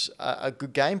purposes, a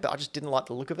good game, but I just didn't like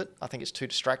the look of it. I think it's too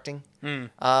distracting.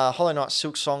 Hollow Knight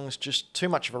Silk Song's just too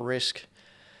much of a risk.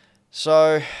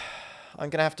 So I'm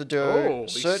going to have to do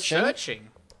searching.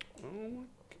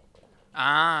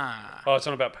 Oh, it's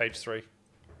on about page 3.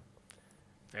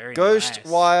 Very nice.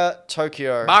 Ghostwire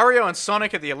Tokyo. Mario and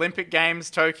Sonic at the Olympic Games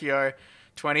Tokyo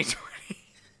 2020.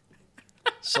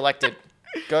 Selected.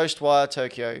 Ghostwire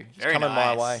Tokyo. It's Very coming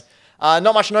my nice. way.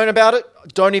 Not much known about it.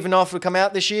 Don't even know if it'll come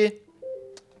out this year.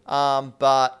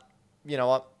 But you know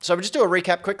what? So we'll just do a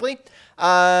recap quickly.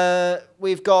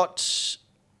 We've got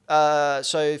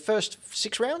so first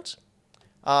 6 rounds.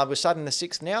 We're starting the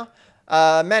 6th now.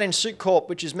 Man in Suit Corp,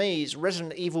 which is me, is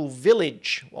Resident Evil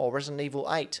Village, or Resident Evil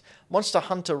 8. Monster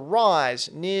Hunter Rise,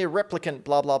 Near Replicant,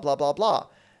 blah, blah, blah, blah, blah.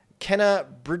 Kenna,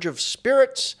 Bridge of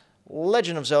Spirits,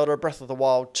 Legend of Zelda, Breath of the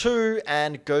Wild 2,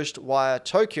 and Ghostwire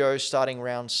Tokyo starting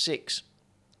round 6.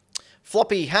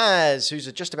 Floppy has, who's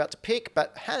just about to pick,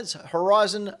 but has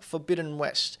Horizon Forbidden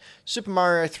West, Super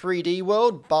Mario 3D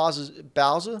World, Bowser's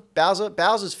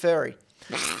Fairy.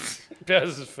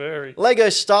 Bowser's Furry. Lego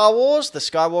Star Wars, The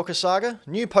Skywalker Saga,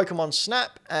 New Pokemon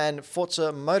Snap, and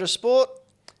Forza Motorsport.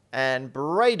 And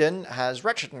Braden has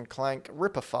Ratchet & Clank,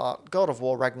 Ripper Fart, God of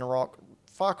War Ragnarok,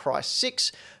 Far Cry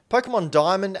 6, Pokemon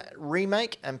Diamond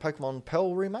Remake and Pokemon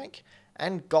Pearl Remake,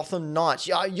 and Gotham Knights.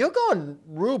 Yeah, you're going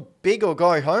real big or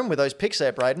going home with those picks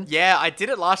there, Braden. Yeah, I did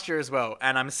it last year as well,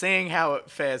 and I'm seeing how it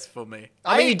fares for me.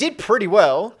 I mean, you did pretty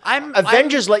well.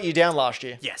 Avengers let you down last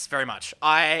year. Yes, very much.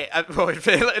 Well,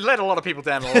 it let a lot of people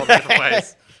down in a lot of different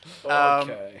ways.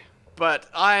 Okay. But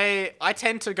I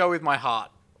tend to go with my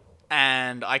heart,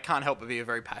 and I can't help but be a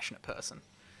very passionate person.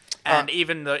 And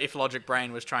even though if Logic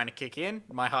Brain was trying to kick in,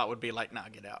 my heart would be like, nah,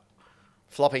 get out.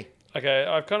 Floppy. Okay,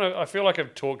 I feel like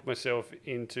I've talked myself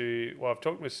into,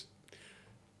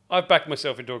 I've backed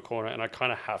myself into a corner, and I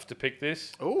kind of have to pick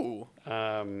this. Ooh.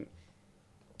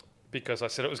 Because I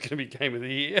said it was going to be Game of the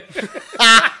Year.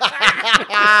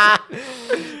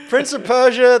 Prince of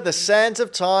Persia, The Sands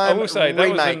of Time I will say, that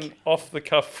remake. was an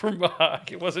off-the-cuff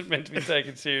remark. It wasn't meant to be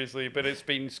taken seriously, but it's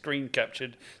been screen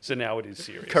captured, so now it is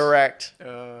serious. Correct. You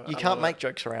I can't love make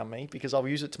jokes around me because I'll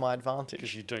use it to my Because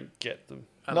advantage. you don't get them.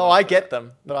 I get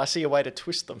them, but I see a way to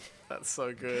twist them. That's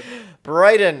so good.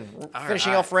 Braden, All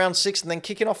finishing right. off round 6 and then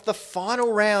kicking off the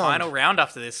final round. Final round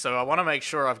after this, so I want to make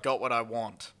sure I've got what I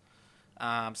want.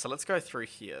 So let's go through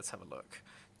here. Let's have a look.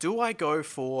 Do I go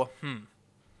for...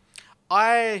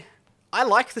 I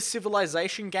like the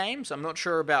Civilization games. I'm not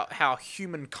sure about how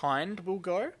Humankind will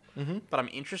go, but I'm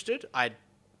interested. I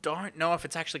don't know if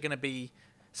it's actually going to be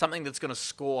something that's going to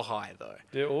score high, though.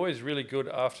 They're always really good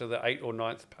after the 8th or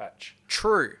 9th patch.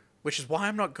 True, which is why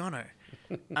I'm not going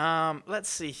to. Let's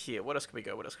see here. What else can we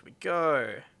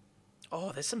go?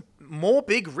 Oh, there's some more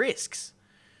big risks.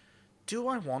 Do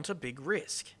I want a big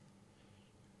risk?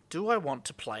 Do I want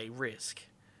to play Risk?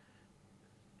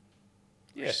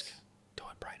 Yes. Do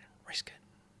it, Braden. Risk it.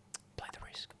 Play the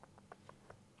risk.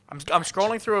 I'm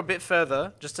scrolling through a bit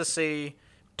further just to see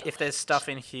if there's stuff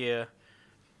in here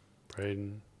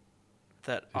Braden,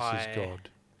 that this is God.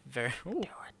 Very. Ooh.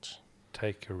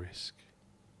 Take a risk.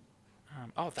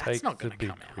 That's Take not the going to big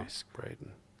come out. risk,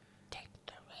 Braden. Take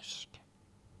the risk.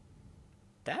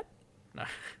 That? No.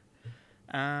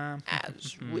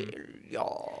 As will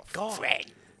your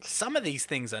friend. Some of these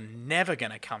things are never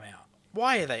going to come out.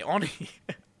 Why are they on here?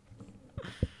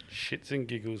 Shits and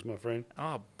giggles, my friend.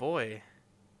 Oh boy.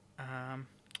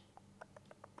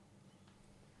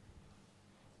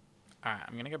 All right,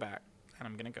 I'm going to go back, and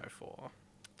I'm going to go for...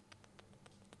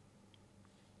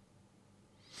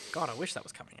 God, I wish that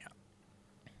was coming out.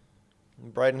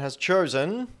 Braden has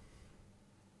chosen.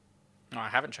 No, I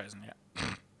haven't chosen yet.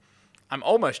 I'm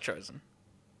almost chosen.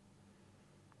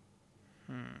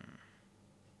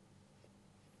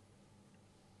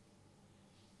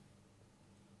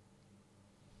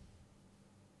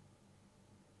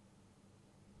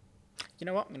 You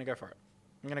know what? I'm going to go for it.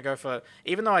 I'm going to go for...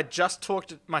 Even though I just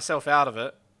talked myself out of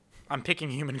it, I'm picking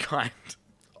Humankind.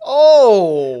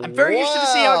 Oh, I'm very interested to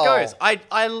see how it wow.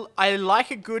 goes. I like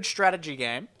a good strategy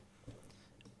game.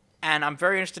 And I'm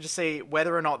very interested to see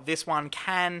whether or not this one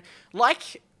can...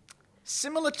 Like,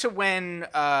 similar to when...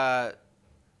 what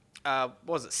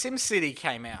was it? SimCity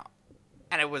came out.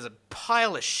 And it was a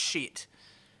pile of shit.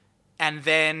 And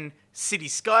then City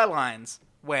Skylines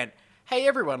went, hey,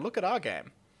 everyone, look at our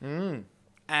game.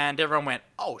 And everyone went,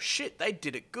 oh, shit, they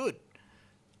did it good.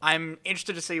 I'm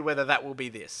interested to see whether that will be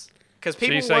this. Because So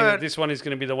people you're saying that weren't... this one is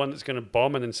going to be the one that's going to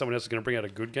bomb and then someone else is going to bring out a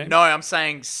good game? No, I'm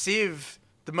saying Civ...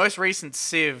 The most recent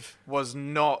Civ was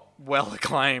not well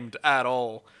acclaimed at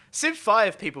all. Civ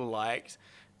 5 people liked.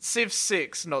 Civ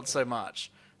 6, not so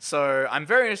much. So I'm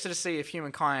very interested to see if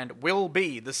Humankind will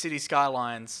be the City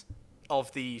Skylines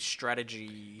of the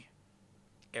strategy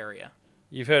area.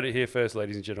 You've heard it here first,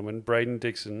 ladies and gentlemen. Braden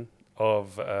Dixon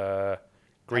of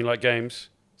Greenlight Games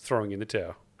throwing in the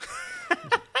towel.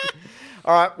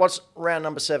 All right, what's round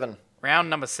number 7?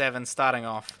 Round number 7, starting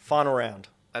off. Final round.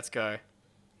 Let's go.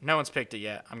 No one's picked it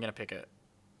yet. I'm going to pick it.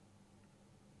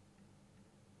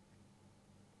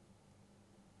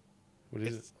 What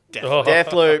is it? Deathloop.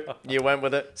 Deathloop. You went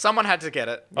with it. Someone had to get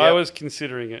it. I Yep. was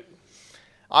considering it.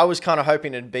 I was kind of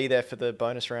hoping it'd be there for the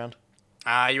bonus round.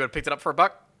 You would have picked it up for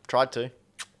 $1. Tried to.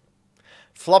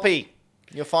 Floppy,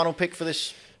 your final pick for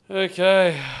this.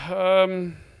 Okay.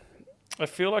 I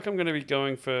feel like I'm going to be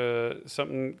going for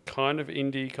something kind of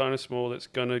indie, kind of small that's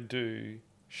going to do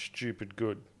stupid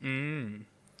good. And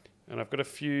I've got a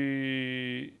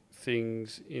few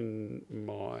things in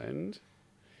mind.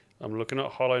 I'm looking at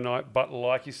Hollow Knight, but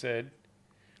like you said,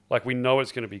 like we know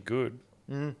it's going to be good,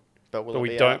 But will but it we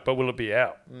be don't. out? But will it be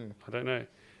out? I don't know.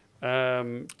 I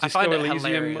Disco find it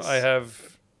Elysium, hilarious. I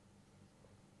have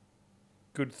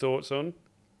good thoughts on.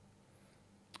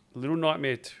 Little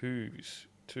Nightmare 2,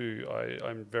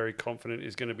 I'm very confident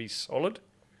is going to be solid.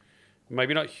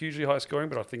 Maybe not hugely high scoring,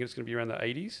 but I think it's going to be around the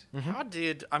 80s.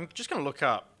 I'm just going to look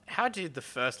up, how did the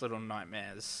first Little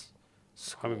Nightmares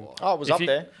score? Oh, it was If up you-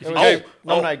 there. if It you was go-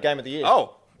 nominated Game of the Year.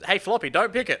 Oh, hey, Floppy,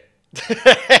 don't pick it.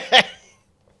 I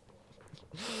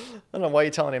don't know why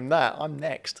you're telling him that. I'm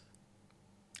next.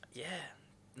 Yeah.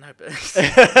 No, but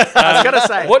I was going to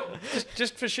say, What?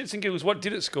 Just for shits and giggles, what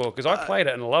did it score? Because I played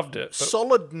it and loved it. But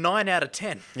solid 9 out of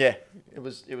 10. Yeah, it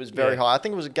was very Yeah. high. I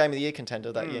think it was a Game of the Year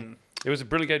contender that year. it was a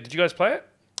brilliant game. Did you guys play it?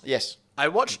 Yes. I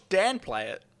watched Dan play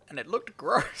it, and it looked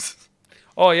gross.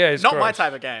 Oh yeah, it's Not my gross.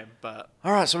 type of game, but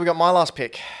All right, so we got my last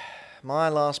pick. My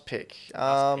last pick.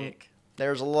 Last pick.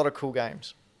 There's a lot of cool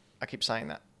games. I keep saying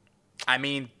that. I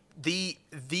mean, the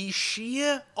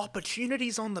sheer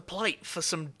opportunities on the plate for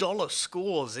some dollar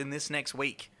scores in this next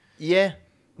week. Yeah.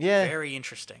 Yeah. Very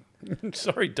interesting.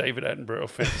 Sorry, David Attenborough,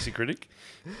 fantasy critic.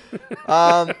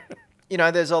 You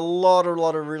know, there's a lot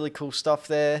of really cool stuff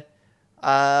there.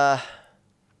 Warhammer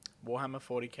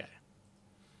 40k.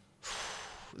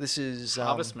 This is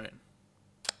Harvest Moon.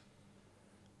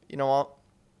 You know what?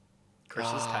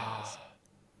 Chris's Tales.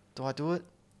 Do I do it?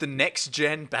 The next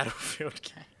gen Battlefield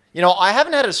game. You know, I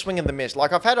haven't had a swing and the miss.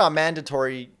 Like I've had a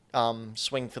mandatory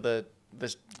swing for the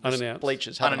Unannounced.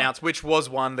 bleachers. haven't I? Unannounced, which was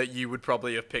one that you would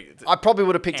probably have picked. I probably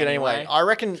would have picked it Anyway. anyway. I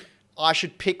reckon I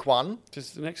should pick one.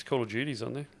 Just the next Call of Duty's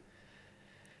on there.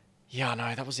 Yeah,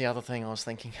 no, that was the other thing I was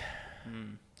thinking.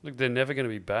 Look, they're never going to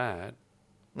be bad.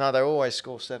 No, they always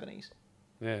score 70s.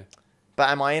 Yeah. But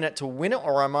am I in it to win it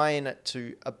or am I in it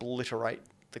to obliterate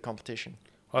the competition?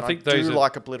 I And think I those do are,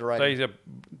 like obliterating. those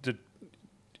are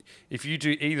if you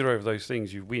do either of those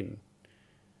things, you win.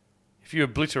 If you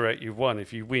obliterate, you've won.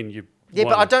 If you win, you Yeah,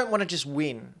 won. but I don't want to just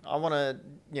win. I want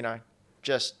to,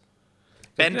 just...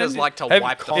 Ben does like to Have-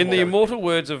 wipe the In the floor. immortal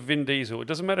words of Vin Diesel, it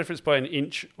doesn't matter if it's by an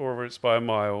inch or if it's by a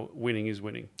mile, winning is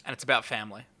winning. And it's about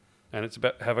family. And it's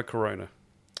about have a Corona.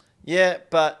 Yeah,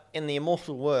 but in the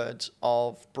immortal words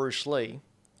of Bruce Lee...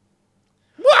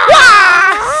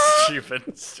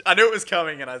 Stupid. I knew it was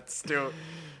coming and I still...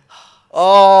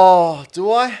 Oh,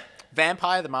 do I?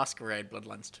 Vampire the Masquerade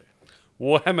Bloodlines 2.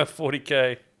 Warhammer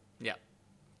 40k. Yep.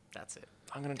 That's it.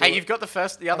 I'm going to do Hey, it. you've got the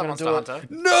other gonna Monster do it. Hunter.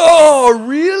 No,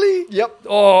 really? Yep.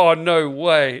 Oh, no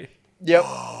way. Yep.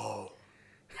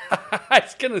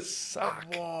 It's going to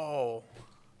suck. Whoa.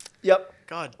 Yep.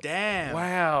 God damn.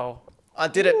 Wow. I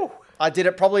did it. I did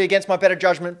it probably against my better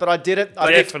judgment, but I did it.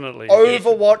 I picked Definitely.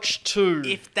 Overwatch 2.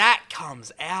 If that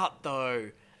comes out,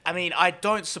 though, I mean, I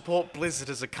don't support Blizzard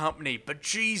as a company, but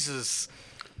Jesus,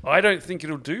 I don't think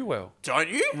it'll do well. don't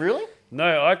you? Really?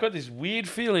 No, I've got this weird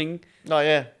feeling. No,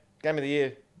 yeah. Game of the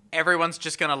year. Everyone's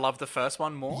just going to love the first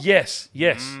one more? Yes.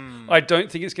 I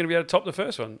don't think it's going to be able to top the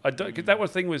first one. I don't. 'Cause that one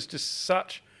thing was just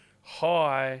such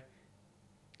high.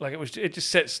 Like it just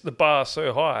sets the bar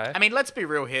so high. I mean, let's be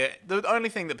real here. The only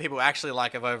thing that people actually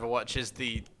like of Overwatch is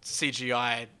the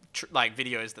CGI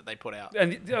videos that they put out.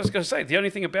 And I was going to say, the only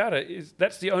thing about it is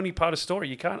that's the only part of story.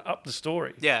 You can't up the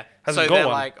story. Yeah. Hasn't So got they're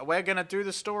one. like, we're going to do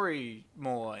the story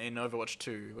more in Overwatch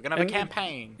 2. We're going to have a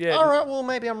campaign. Yeah. All right, well,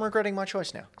 maybe I'm regretting my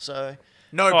choice now. So,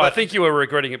 No, Oh, but I think you were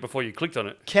regretting it before you clicked on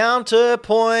it.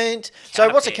 counterpoint. So,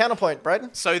 what's a Counterpick. counterpoint,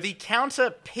 Braden? So the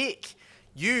counter pick,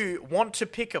 you want to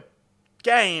pick a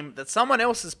game that someone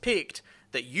else has picked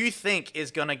that you think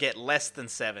is going to get less than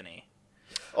 70.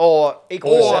 Or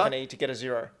equal to Or- 70 to get a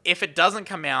 0. If it doesn't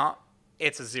come out,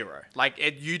 it's a 0.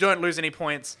 You don't lose any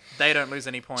points, they don't lose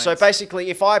any points. So, basically,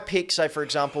 if I pick, say, for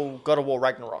example, God of War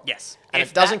Ragnarok. yes. And If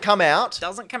it doesn't that come out,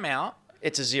 doesn't come out,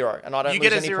 it's a 0. And I don't you lose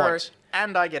get a any 0 points.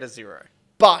 and I get a 0.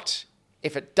 But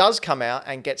if it does come out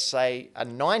and gets, say, a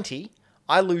 90,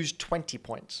 I lose 20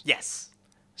 points. Yes.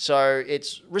 So,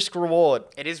 it's risk-reward.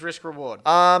 It is risk reward.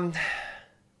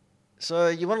 So,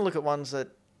 you want to look at ones that,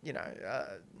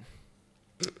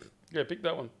 Yeah, pick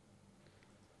that one.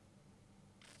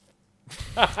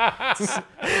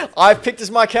 I've picked as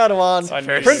my counter one. I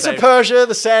Very Prince safe. of Persia,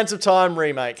 The Sands of Time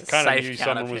remake. Kind of Safe knew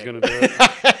someone counter was pick. going to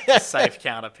do it. Safe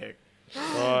counter pick.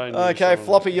 I knew Okay, someone was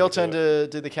Floppy, gonna your do turn it. to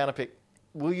do the counter pick.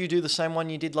 Will you do the same one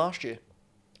you did last year?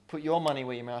 Put your money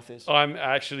where your mouth is. I'm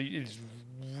actually, it's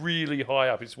really high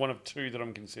up. It's one of two that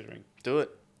I'm considering. Do it.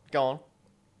 Go on.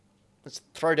 Let's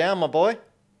throw down, my boy.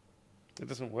 It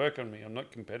doesn't work on me. I'm not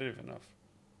competitive enough.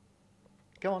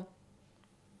 Go on.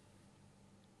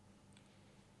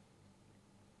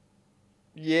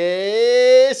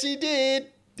 Yes, he did.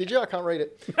 Did you? I can't read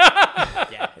it.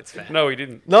 Yeah, it's fair. No, he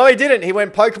didn't. No, he didn't. He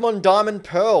went Pokemon Diamond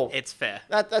Pearl. It's fair.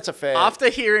 That's a fair. After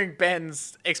hearing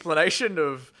Ben's explanation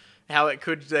of how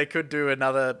they could do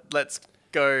another Let's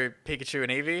Go Pikachu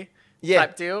and Eevee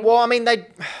type deal. Well, I mean,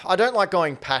 I don't like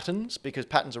going patterns because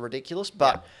patterns are ridiculous,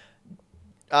 but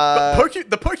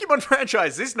the Pokemon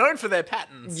franchise is known for their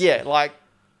patterns. yeah, like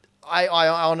I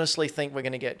honestly think we're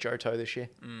going to get Johto this year,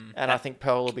 and I think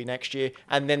Pearl will be next year,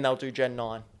 and then they'll do Gen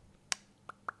 9.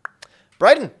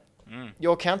 Braden,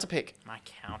 your counter pick. My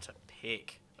counter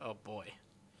pick. Oh boy.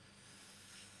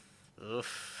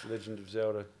 Oof. Legend of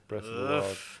Zelda, Breath of the Wild.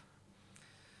 Oof.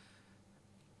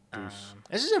 Goose.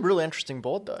 This is a really interesting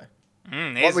board, though.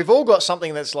 Like, There's, we've all got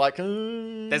something that's like.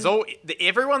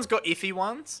 everyone's got iffy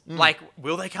ones. Like,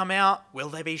 will they come out? Will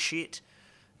they be shit?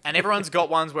 And everyone's got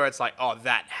ones where it's like, oh,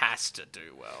 that has to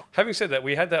do well. Having said that,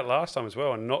 we had that last time as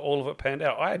well, and not all of it panned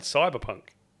out. I had Cyberpunk,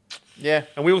 Yeah,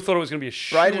 and we all thought it was going to be a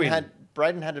shoo-in.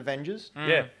 Braden had Avengers.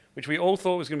 Yeah, which we all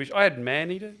thought was going to be... I had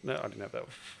Maneater. No, I didn't have that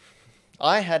one.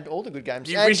 I had all the good games.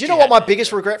 You And wished do you you know what had my that,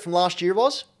 biggest regret from last year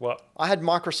was? What? I had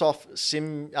Microsoft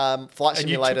Flight And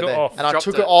you Simulator took it there, off. and I Dropped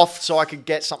took it. it off so I could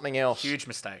get something else, Huge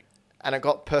mistake. and it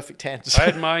got perfect 10. I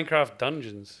had Minecraft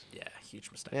Dungeons. Yeah, huge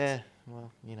mistake. Yeah,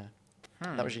 well,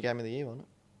 that was your game of the year, wasn't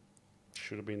it?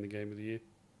 Should have been the game of the year.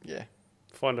 Yeah,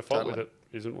 Find a fault Totally. with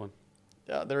it. Isn't one.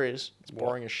 there is. It's What?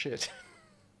 boring as shit.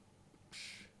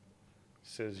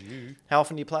 Says you. How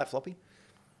often do you play it, Floppy?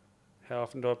 How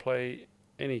often do I play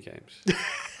any games?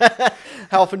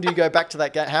 How often do you go back to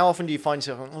that game? How often do you find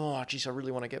yourself going, oh, geez, I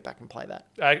really want to get back and play that?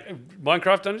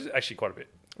 Minecraft Dungeons? Actually, quite a bit.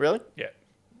 Really? Yeah.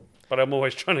 But I'm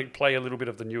always trying to play a little bit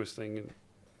of the newest thing and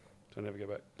don't ever go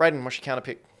back. Braden, what's your counter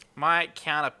pick? My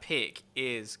counter pick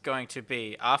is going to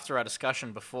be, after our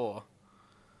discussion before,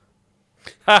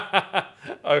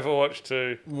 Overwatch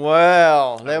 2.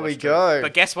 Wow, there we Overwatch go.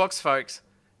 but guess what, folks?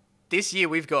 This year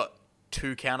we've got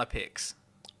 2 counter picks.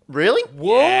 Really?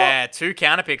 Yeah, 2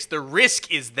 counter picks. The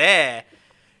risk is there.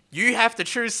 You have to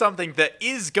choose something that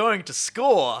is going to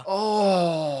score.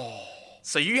 Oh.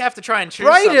 So you have to try and choose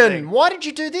Braden, something. why did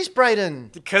you do this,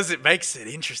 Braden? Because it makes it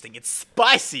interesting. It's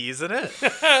spicy, isn't it?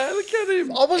 Look at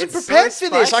him. I wasn't It's prepared so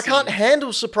for this. I spicy. can't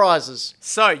handle surprises.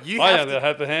 So you I have to,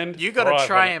 had the hand. you got to Alright,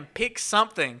 try got it. and pick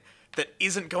something that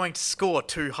isn't going to score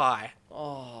too high.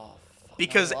 Oh.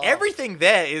 Because everything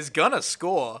there is gonna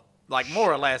score, like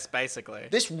more or less, basically.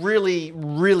 This really,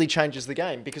 really changes the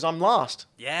game because I'm last.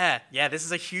 Yeah, this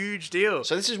is a huge deal.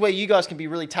 So this is where you guys can be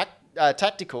really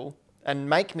tactical and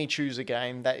make me choose a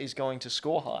game that is going to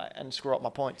score high and score up my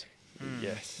points.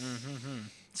 Yes.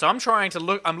 So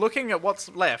I'm looking at what's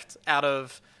left out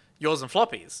of yours and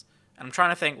Floppy's, and I'm trying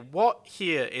to think what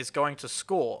here is going to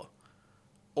score,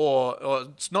 or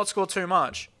not score too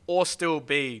much, or still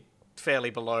be fairly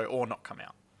below, or not come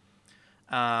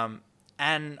out.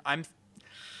 And I'm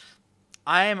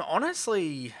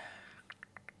honestly,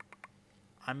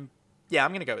 I'm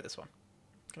gonna go with this one.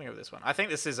 I think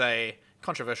this is a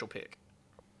controversial pick.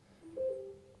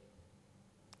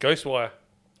 Ghostwire.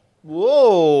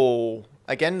 Whoa!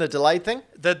 Again, the delayed thing?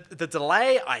 The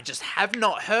delay, I just have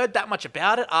not heard that much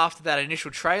about it after that initial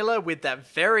trailer with that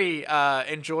very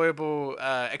enjoyable,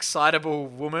 excitable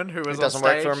woman who was on stage. Who doesn't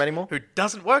work for him anymore? Who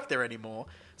doesn't work there anymore.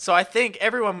 So I think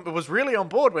everyone was really on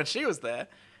board when she was there.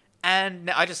 And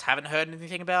I just haven't heard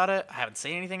anything about it. I haven't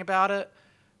seen anything about it.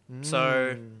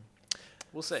 So,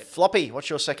 we'll see. Floppy, what's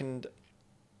your second?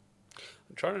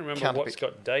 I'm trying to remember Counter what's pick.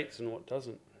 got dates and what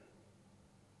doesn't.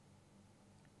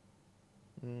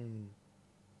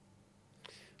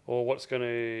 Or what's going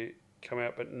to come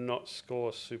out but not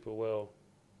score super well.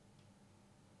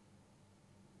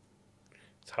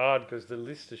 It's hard because the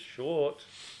list is short,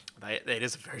 It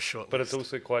is a very short but list. it's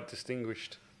also quite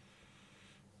distinguished.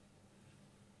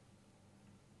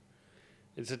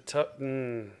 It's a tough...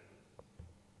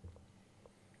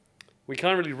 We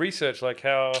can't really research like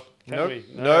how... Can we?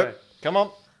 Nope. Come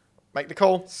on. Make the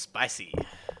call. Spicy.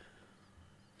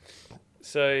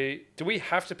 So, do we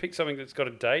have to pick something that's got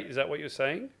a date? Is that what you're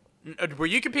saying? Well,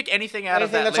 you can pick anything out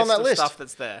of Anything that that's list on that of list. stuff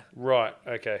that's there. Right,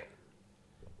 okay.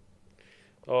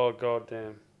 Oh, god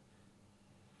damn.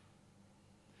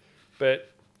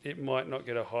 But it might not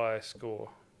get a higher score.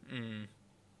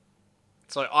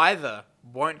 So either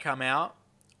won't come out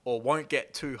or won't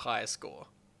get too high a score.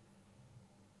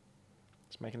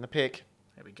 It's making the pick.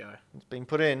 There we go. It's being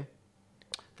put in.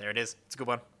 There it is. It's a good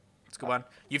one.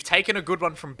 You've taken a good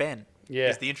one from Ben. Yeah.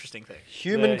 Is the interesting thing.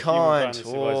 Humankind. and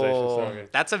Civilization Oh. Saga.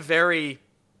 That's a very...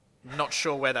 Not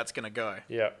sure where that's going to go.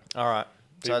 Yeah. All right.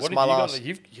 So What it's have my you got last.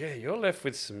 there? You're left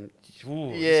with some...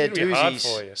 Ooh, Yeah, this is gonna be hard for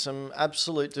doozies. you. Some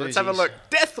absolute doozies. Let's have a look.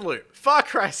 Deathloop, Far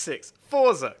Cry 6,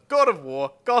 Forza, God of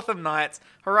War, Gotham Knights,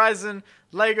 Horizon,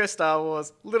 Lego Star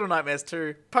Wars, Little Nightmares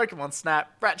 2, Pokemon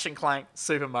Snap, Ratchet & Clank,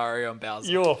 Super Mario, and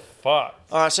Bowser. You're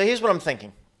fucked. All right, so here's what I'm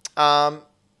thinking.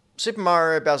 Super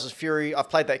Mario Bowser's Fury, I've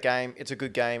played that game. It's a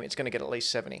good game. It's going to get at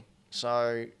least 70.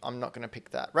 So I'm not going to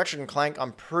pick that. Ratchet & Clank,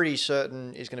 I'm pretty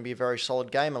certain is going to be a very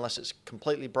solid game unless it's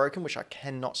completely broken, which I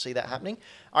cannot see that happening.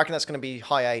 I reckon that's going to be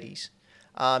high 80s.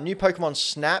 New Pokemon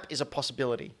Snap is a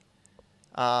possibility.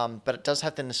 But it does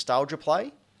have the nostalgia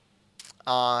play.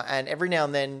 And every now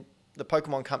and then, the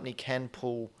Pokemon Company can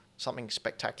pull something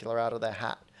spectacular out of their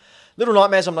hat. Little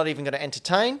Nightmares, I'm not even going to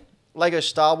entertain. Lego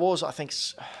Star Wars, I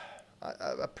think's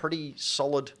a pretty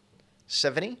solid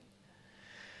 70.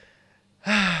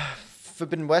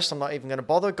 Forbidden West, I'm not even going to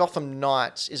bother. Gotham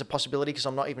Knights is a possibility because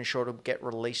I'm not even sure it'll get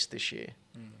released this year.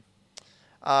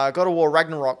 God of War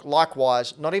Ragnarok,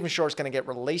 likewise, not even sure it's going to get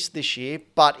released this year,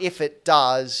 but if it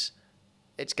does,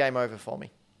 it's game over for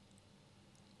me.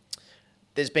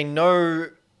 There's been no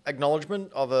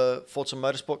acknowledgement of a Forza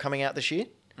Motorsport coming out this year.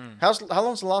 How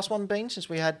long's the last one been since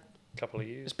we had... Couple of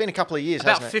years. It's been a couple of years,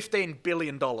 About hasn't it? $15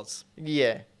 billion.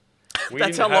 Yeah. We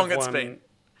That's didn't how long have it's one been.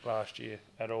 last year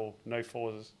at all. No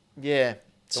Forzas. Yeah.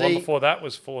 The one before that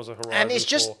was Forza Horizon And it's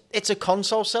just, 4. it's a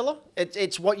console seller.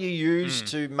 It's what you use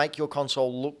to make your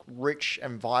console look rich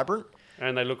and vibrant.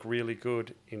 And they look really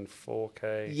good in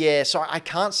 4K. Yeah, so I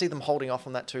can't see them holding off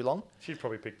on that too long. She'd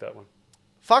probably pick that one.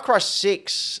 Far Cry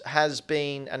 6 has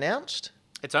been announced.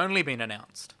 It's only been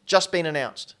announced. Just been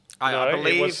announced. I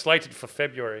believe it was slated for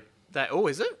February. that... Oh,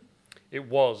 is it? It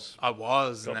was. I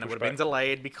was, Got and then it pushed would have been back.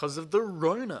 delayed because of the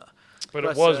Rona. But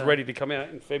it Plus, was ready to come out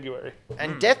in February.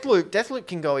 And Deathloop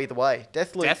can go either way.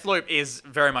 Deathloop is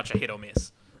very much a hit or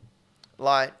miss.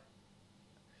 Like,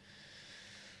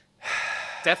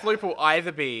 Deathloop will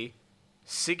either be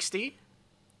 60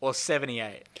 or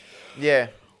 78. yeah,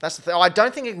 that's the thing. I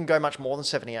don't think it can go much more than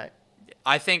 78.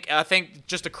 I think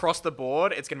just across the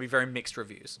board, it's going to be very mixed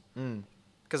reviews.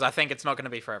 Because I think it's not going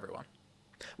to be for everyone.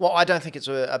 Well, I don't think it's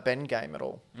a Ben game at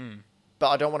all. But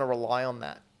I don't want to rely on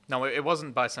that. No, it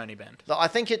wasn't by Sony Bend. I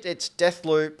think it's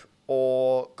Deathloop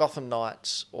or Gotham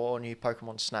Knights or new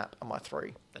Pokemon Snap are my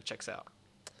three. That checks out.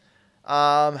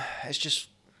 It's just,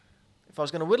 if I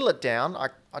was going to whittle it down,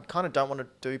 I kind of don't want to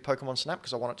do Pokemon Snap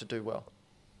because I want it to do well.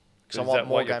 Is I want that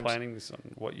more what you're games. planning? This on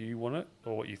what you want it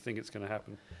or what you think it's going to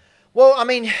happen? Well, I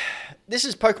mean, this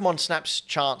is Pokemon Snap's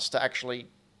chance to actually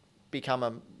become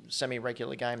a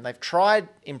semi-regular game. They've tried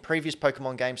in previous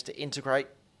Pokemon games to integrate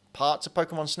parts of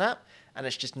Pokemon Snap, and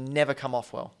it's just never come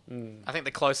off well. I think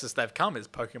the closest they've come is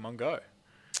Pokemon Go.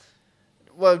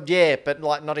 Well, yeah, but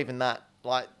like not even that.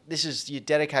 Like this is your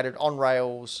dedicated on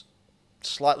rails,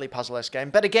 slightly puzzle-esque game.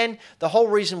 But again, the whole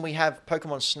reason we have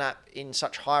Pokemon Snap in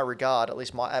such high regard, at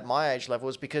least at my age level,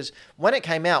 is because when it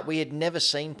came out, we had never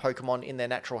seen Pokemon in their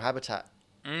natural habitat,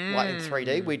 like in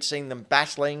 3D. We'd seen them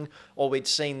battling, or we'd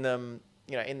seen them,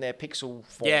 in their pixel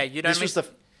form. Yeah, you don't. This was the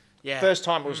first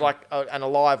time it was like an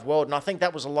alive world, and I think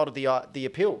that was a lot of the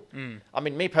appeal. I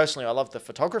mean, me personally, I love the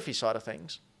photography side of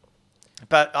things.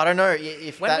 But I don't know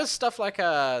if when does stuff like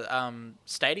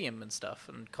Stadium and stuff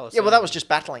and Coliseum? Yeah, well, that was just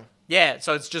battling. Yeah,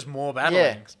 so it's just more battling.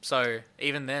 Yeah. So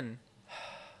even then,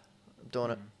 I'm doing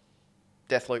it.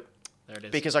 Deathloop. There it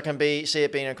is. Because I can see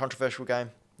it being a controversial game.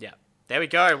 Yeah. There we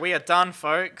go. We are done,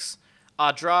 folks.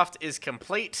 Our draft is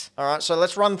complete. All right, so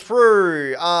let's run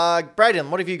through.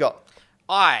 Brayden, what have you got?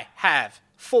 I have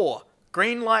 4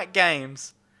 Greenlight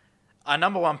games. Our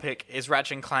number 1 pick is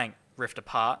Ratchet & Clank Rift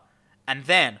Apart. And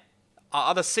then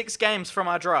our other 6 games from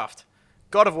our draft: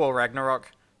 God of War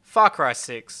Ragnarok, Far Cry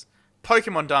 6,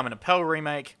 Pokemon Diamond and Pearl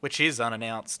Remake, which is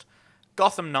unannounced,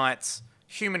 Gotham Knights,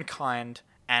 Humankind,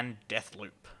 and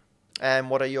Deathloop. And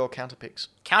what are your counter picks?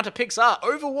 Counter picks are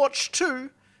Overwatch 2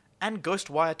 and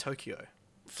Ghostwire Tokyo.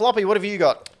 Floppy, what have you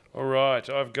got? All right,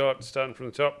 I've got, starting from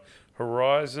the top,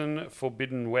 Horizon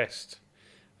Forbidden West,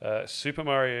 Super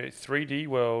Mario 3D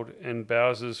World, and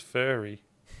Bowser's Fury.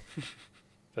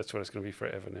 That's what it's going to be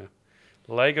forever now.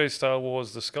 Lego Star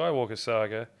Wars The Skywalker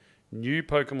Saga, new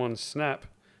Pokemon Snap,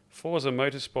 Forza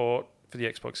Motorsport for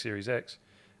the Xbox Series X,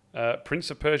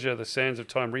 Prince of Persia The Sands of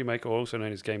Time Remake, or also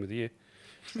known as Game of the Year,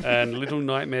 and Little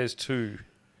Nightmares 2.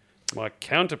 My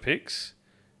counter picks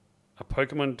are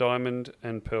Pokemon Diamond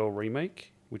and Pearl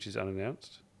Remake, which is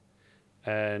unannounced,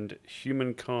 and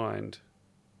Humankind,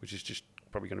 which is just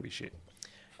probably going to be shit.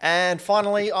 And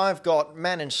finally, I've got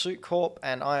Man in Suit Corp,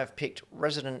 and I have picked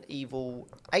Resident Evil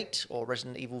 8, or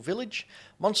Resident Evil Village,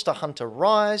 Monster Hunter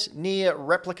Rise, Nier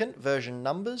Replicant, version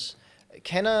numbers,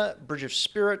 Kenna, Bridge of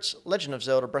Spirits, Legend of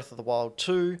Zelda Breath of the Wild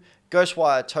 2,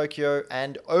 Ghostwire Tokyo,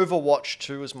 and Overwatch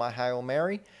 2 as my Hail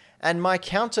Mary. And my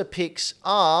counter picks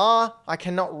are... I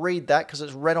cannot read that because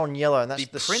it's red on yellow, and that's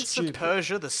the Prince of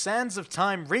Persia The Sands of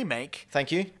Time Remake.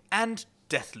 Thank you. And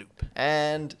Deathloop.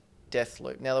 And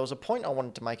Deathloop. Now, there was a point I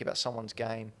wanted to make about someone's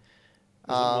game.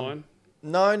 Was it mine?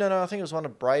 No. I think it was one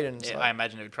of Brayden's. Yeah, I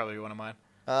imagine it would probably be one of mine.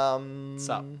 What's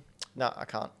up? No, I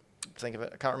can't think of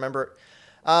it. I can't remember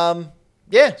it.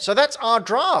 Yeah, so that's our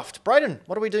draft. Brayden,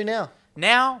 what do we do now?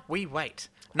 Now we wait.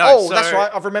 No, that's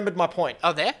right. I've remembered my point.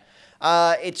 Oh, there?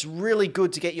 It's really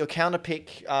good to get your counter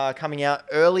pick coming out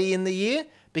early in the year,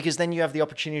 because then you have the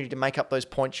opportunity to make up those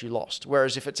points you lost.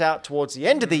 Whereas if it's out towards the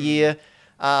end of the year,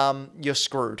 you're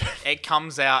screwed. It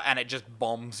comes out and it just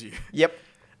bombs you. Yep.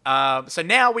 So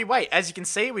now we wait. As you can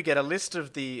see, we get a list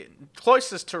of the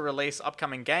closest to release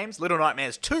upcoming games. Little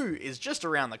Nightmares 2 is just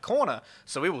around the corner,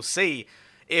 so we will see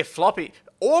if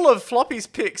all of Floppy's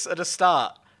picks are to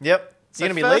start. Yep. So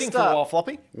you're going to be leading for a up, while,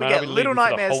 Floppy. We get Little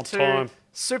Nightmares 2,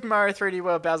 Super Mario 3D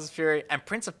World, Bowser's Fury, and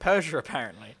Prince of Persia,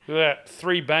 apparently. Look at that.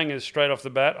 3 bangers straight off the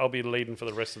bat. I'll be leading for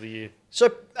the rest of the year.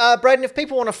 So, Brayden, if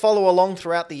people want to follow along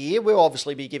throughout the year, we'll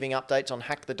obviously be giving updates on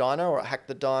Hack the Dino or Hack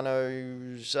the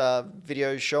Dino's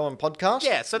video show and podcast.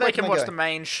 Yeah, so they can watch the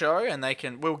main show, and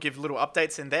we'll give little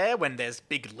updates in there when there's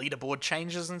big leaderboard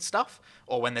changes and stuff,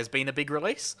 or when there's been a big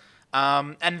release.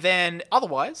 And then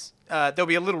otherwise, there'll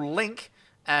be a little link,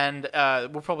 and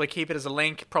we'll probably keep it as a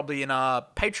link, probably in our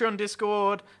Patreon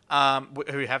Discord,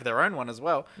 who have their own one as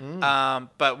well.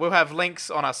 But we'll have links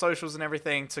on our socials and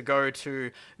everything to go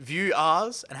to view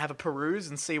ours and have a peruse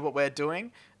and see what we're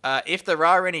doing. If there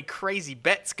are any crazy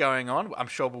bets going on, I'm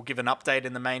sure we'll give an update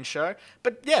in the main show.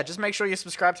 But yeah, just make sure you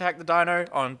subscribe to Hack the Dino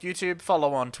on YouTube,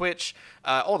 follow on Twitch,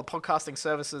 all the podcasting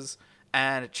services,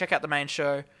 and check out the main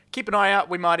show. Keep an eye out.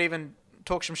 We might even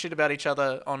talk some shit about each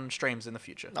other on streams in the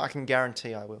future. I can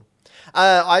guarantee I will.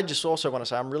 I just also want to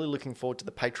say I'm really looking forward to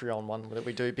the Patreon one that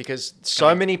we do, because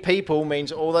so many people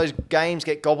means all those games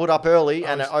get gobbled up early,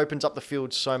 and it opens up the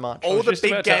field so much. All the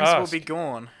big games will be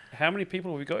gone. How many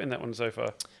people have we got in that one so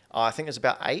far? I think it's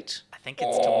about 8. I think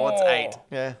it's towards 8.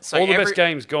 Yeah. So all the best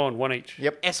games gone, 1 each.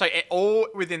 Yep. So all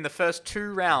within the first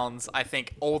 2 rounds, I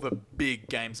think all the big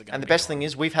games are going to be And the best gone. thing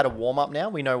is we've had a warm-up now.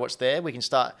 We know what's there. We can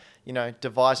start,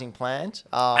 devising plans.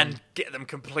 And get them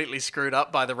completely screwed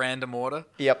up by the random order.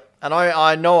 Yep. And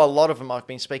I know a lot of them. I've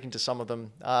been speaking to some of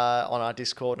them on our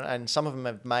Discord, and some of them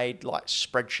have made like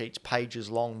spreadsheets pages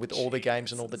long with all the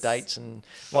games and all the dates and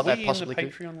what they possibly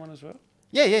could. could. Patreon one as well?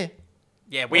 Yeah.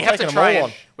 Yeah, we We're have to taking try. them all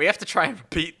on. We have to try and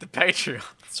beat the Patreon.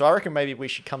 So I reckon maybe we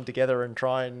should come together and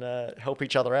try and help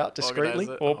each other out discreetly.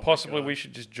 Organise it. Or Oh my possibly God. we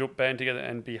should just band together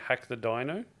and be Hack the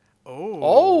Dino.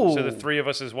 Oh. So the three of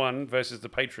us as one versus the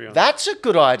Patreon. That's a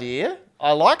good idea.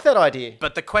 I like that idea.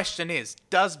 But the question is,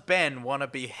 does Ben want to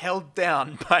be held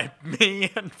down by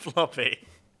me and Floppy?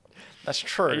 That's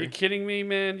Are you true. kidding me,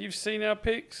 man? You've seen our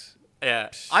picks? Yeah,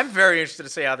 I'm very interested to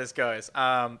see how this goes.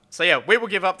 So yeah, we will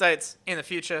give updates in the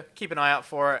future. Keep an eye out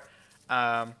for it.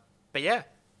 But yeah,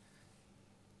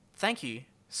 thank you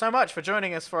so much for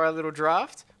joining us for our little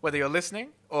draft, whether you're listening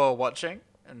or watching.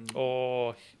 And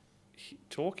Or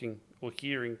talking or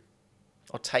hearing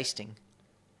Or tasting.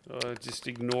 or just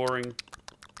ignoring.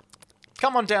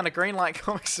 come on down to Greenlight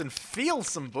Comics and feel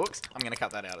some books. I'm going to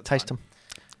cut that out. Taste them.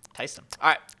 Taste them. All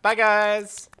right, bye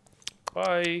guys.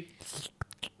 Bye.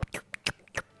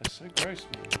 That's so gross,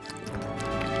 man.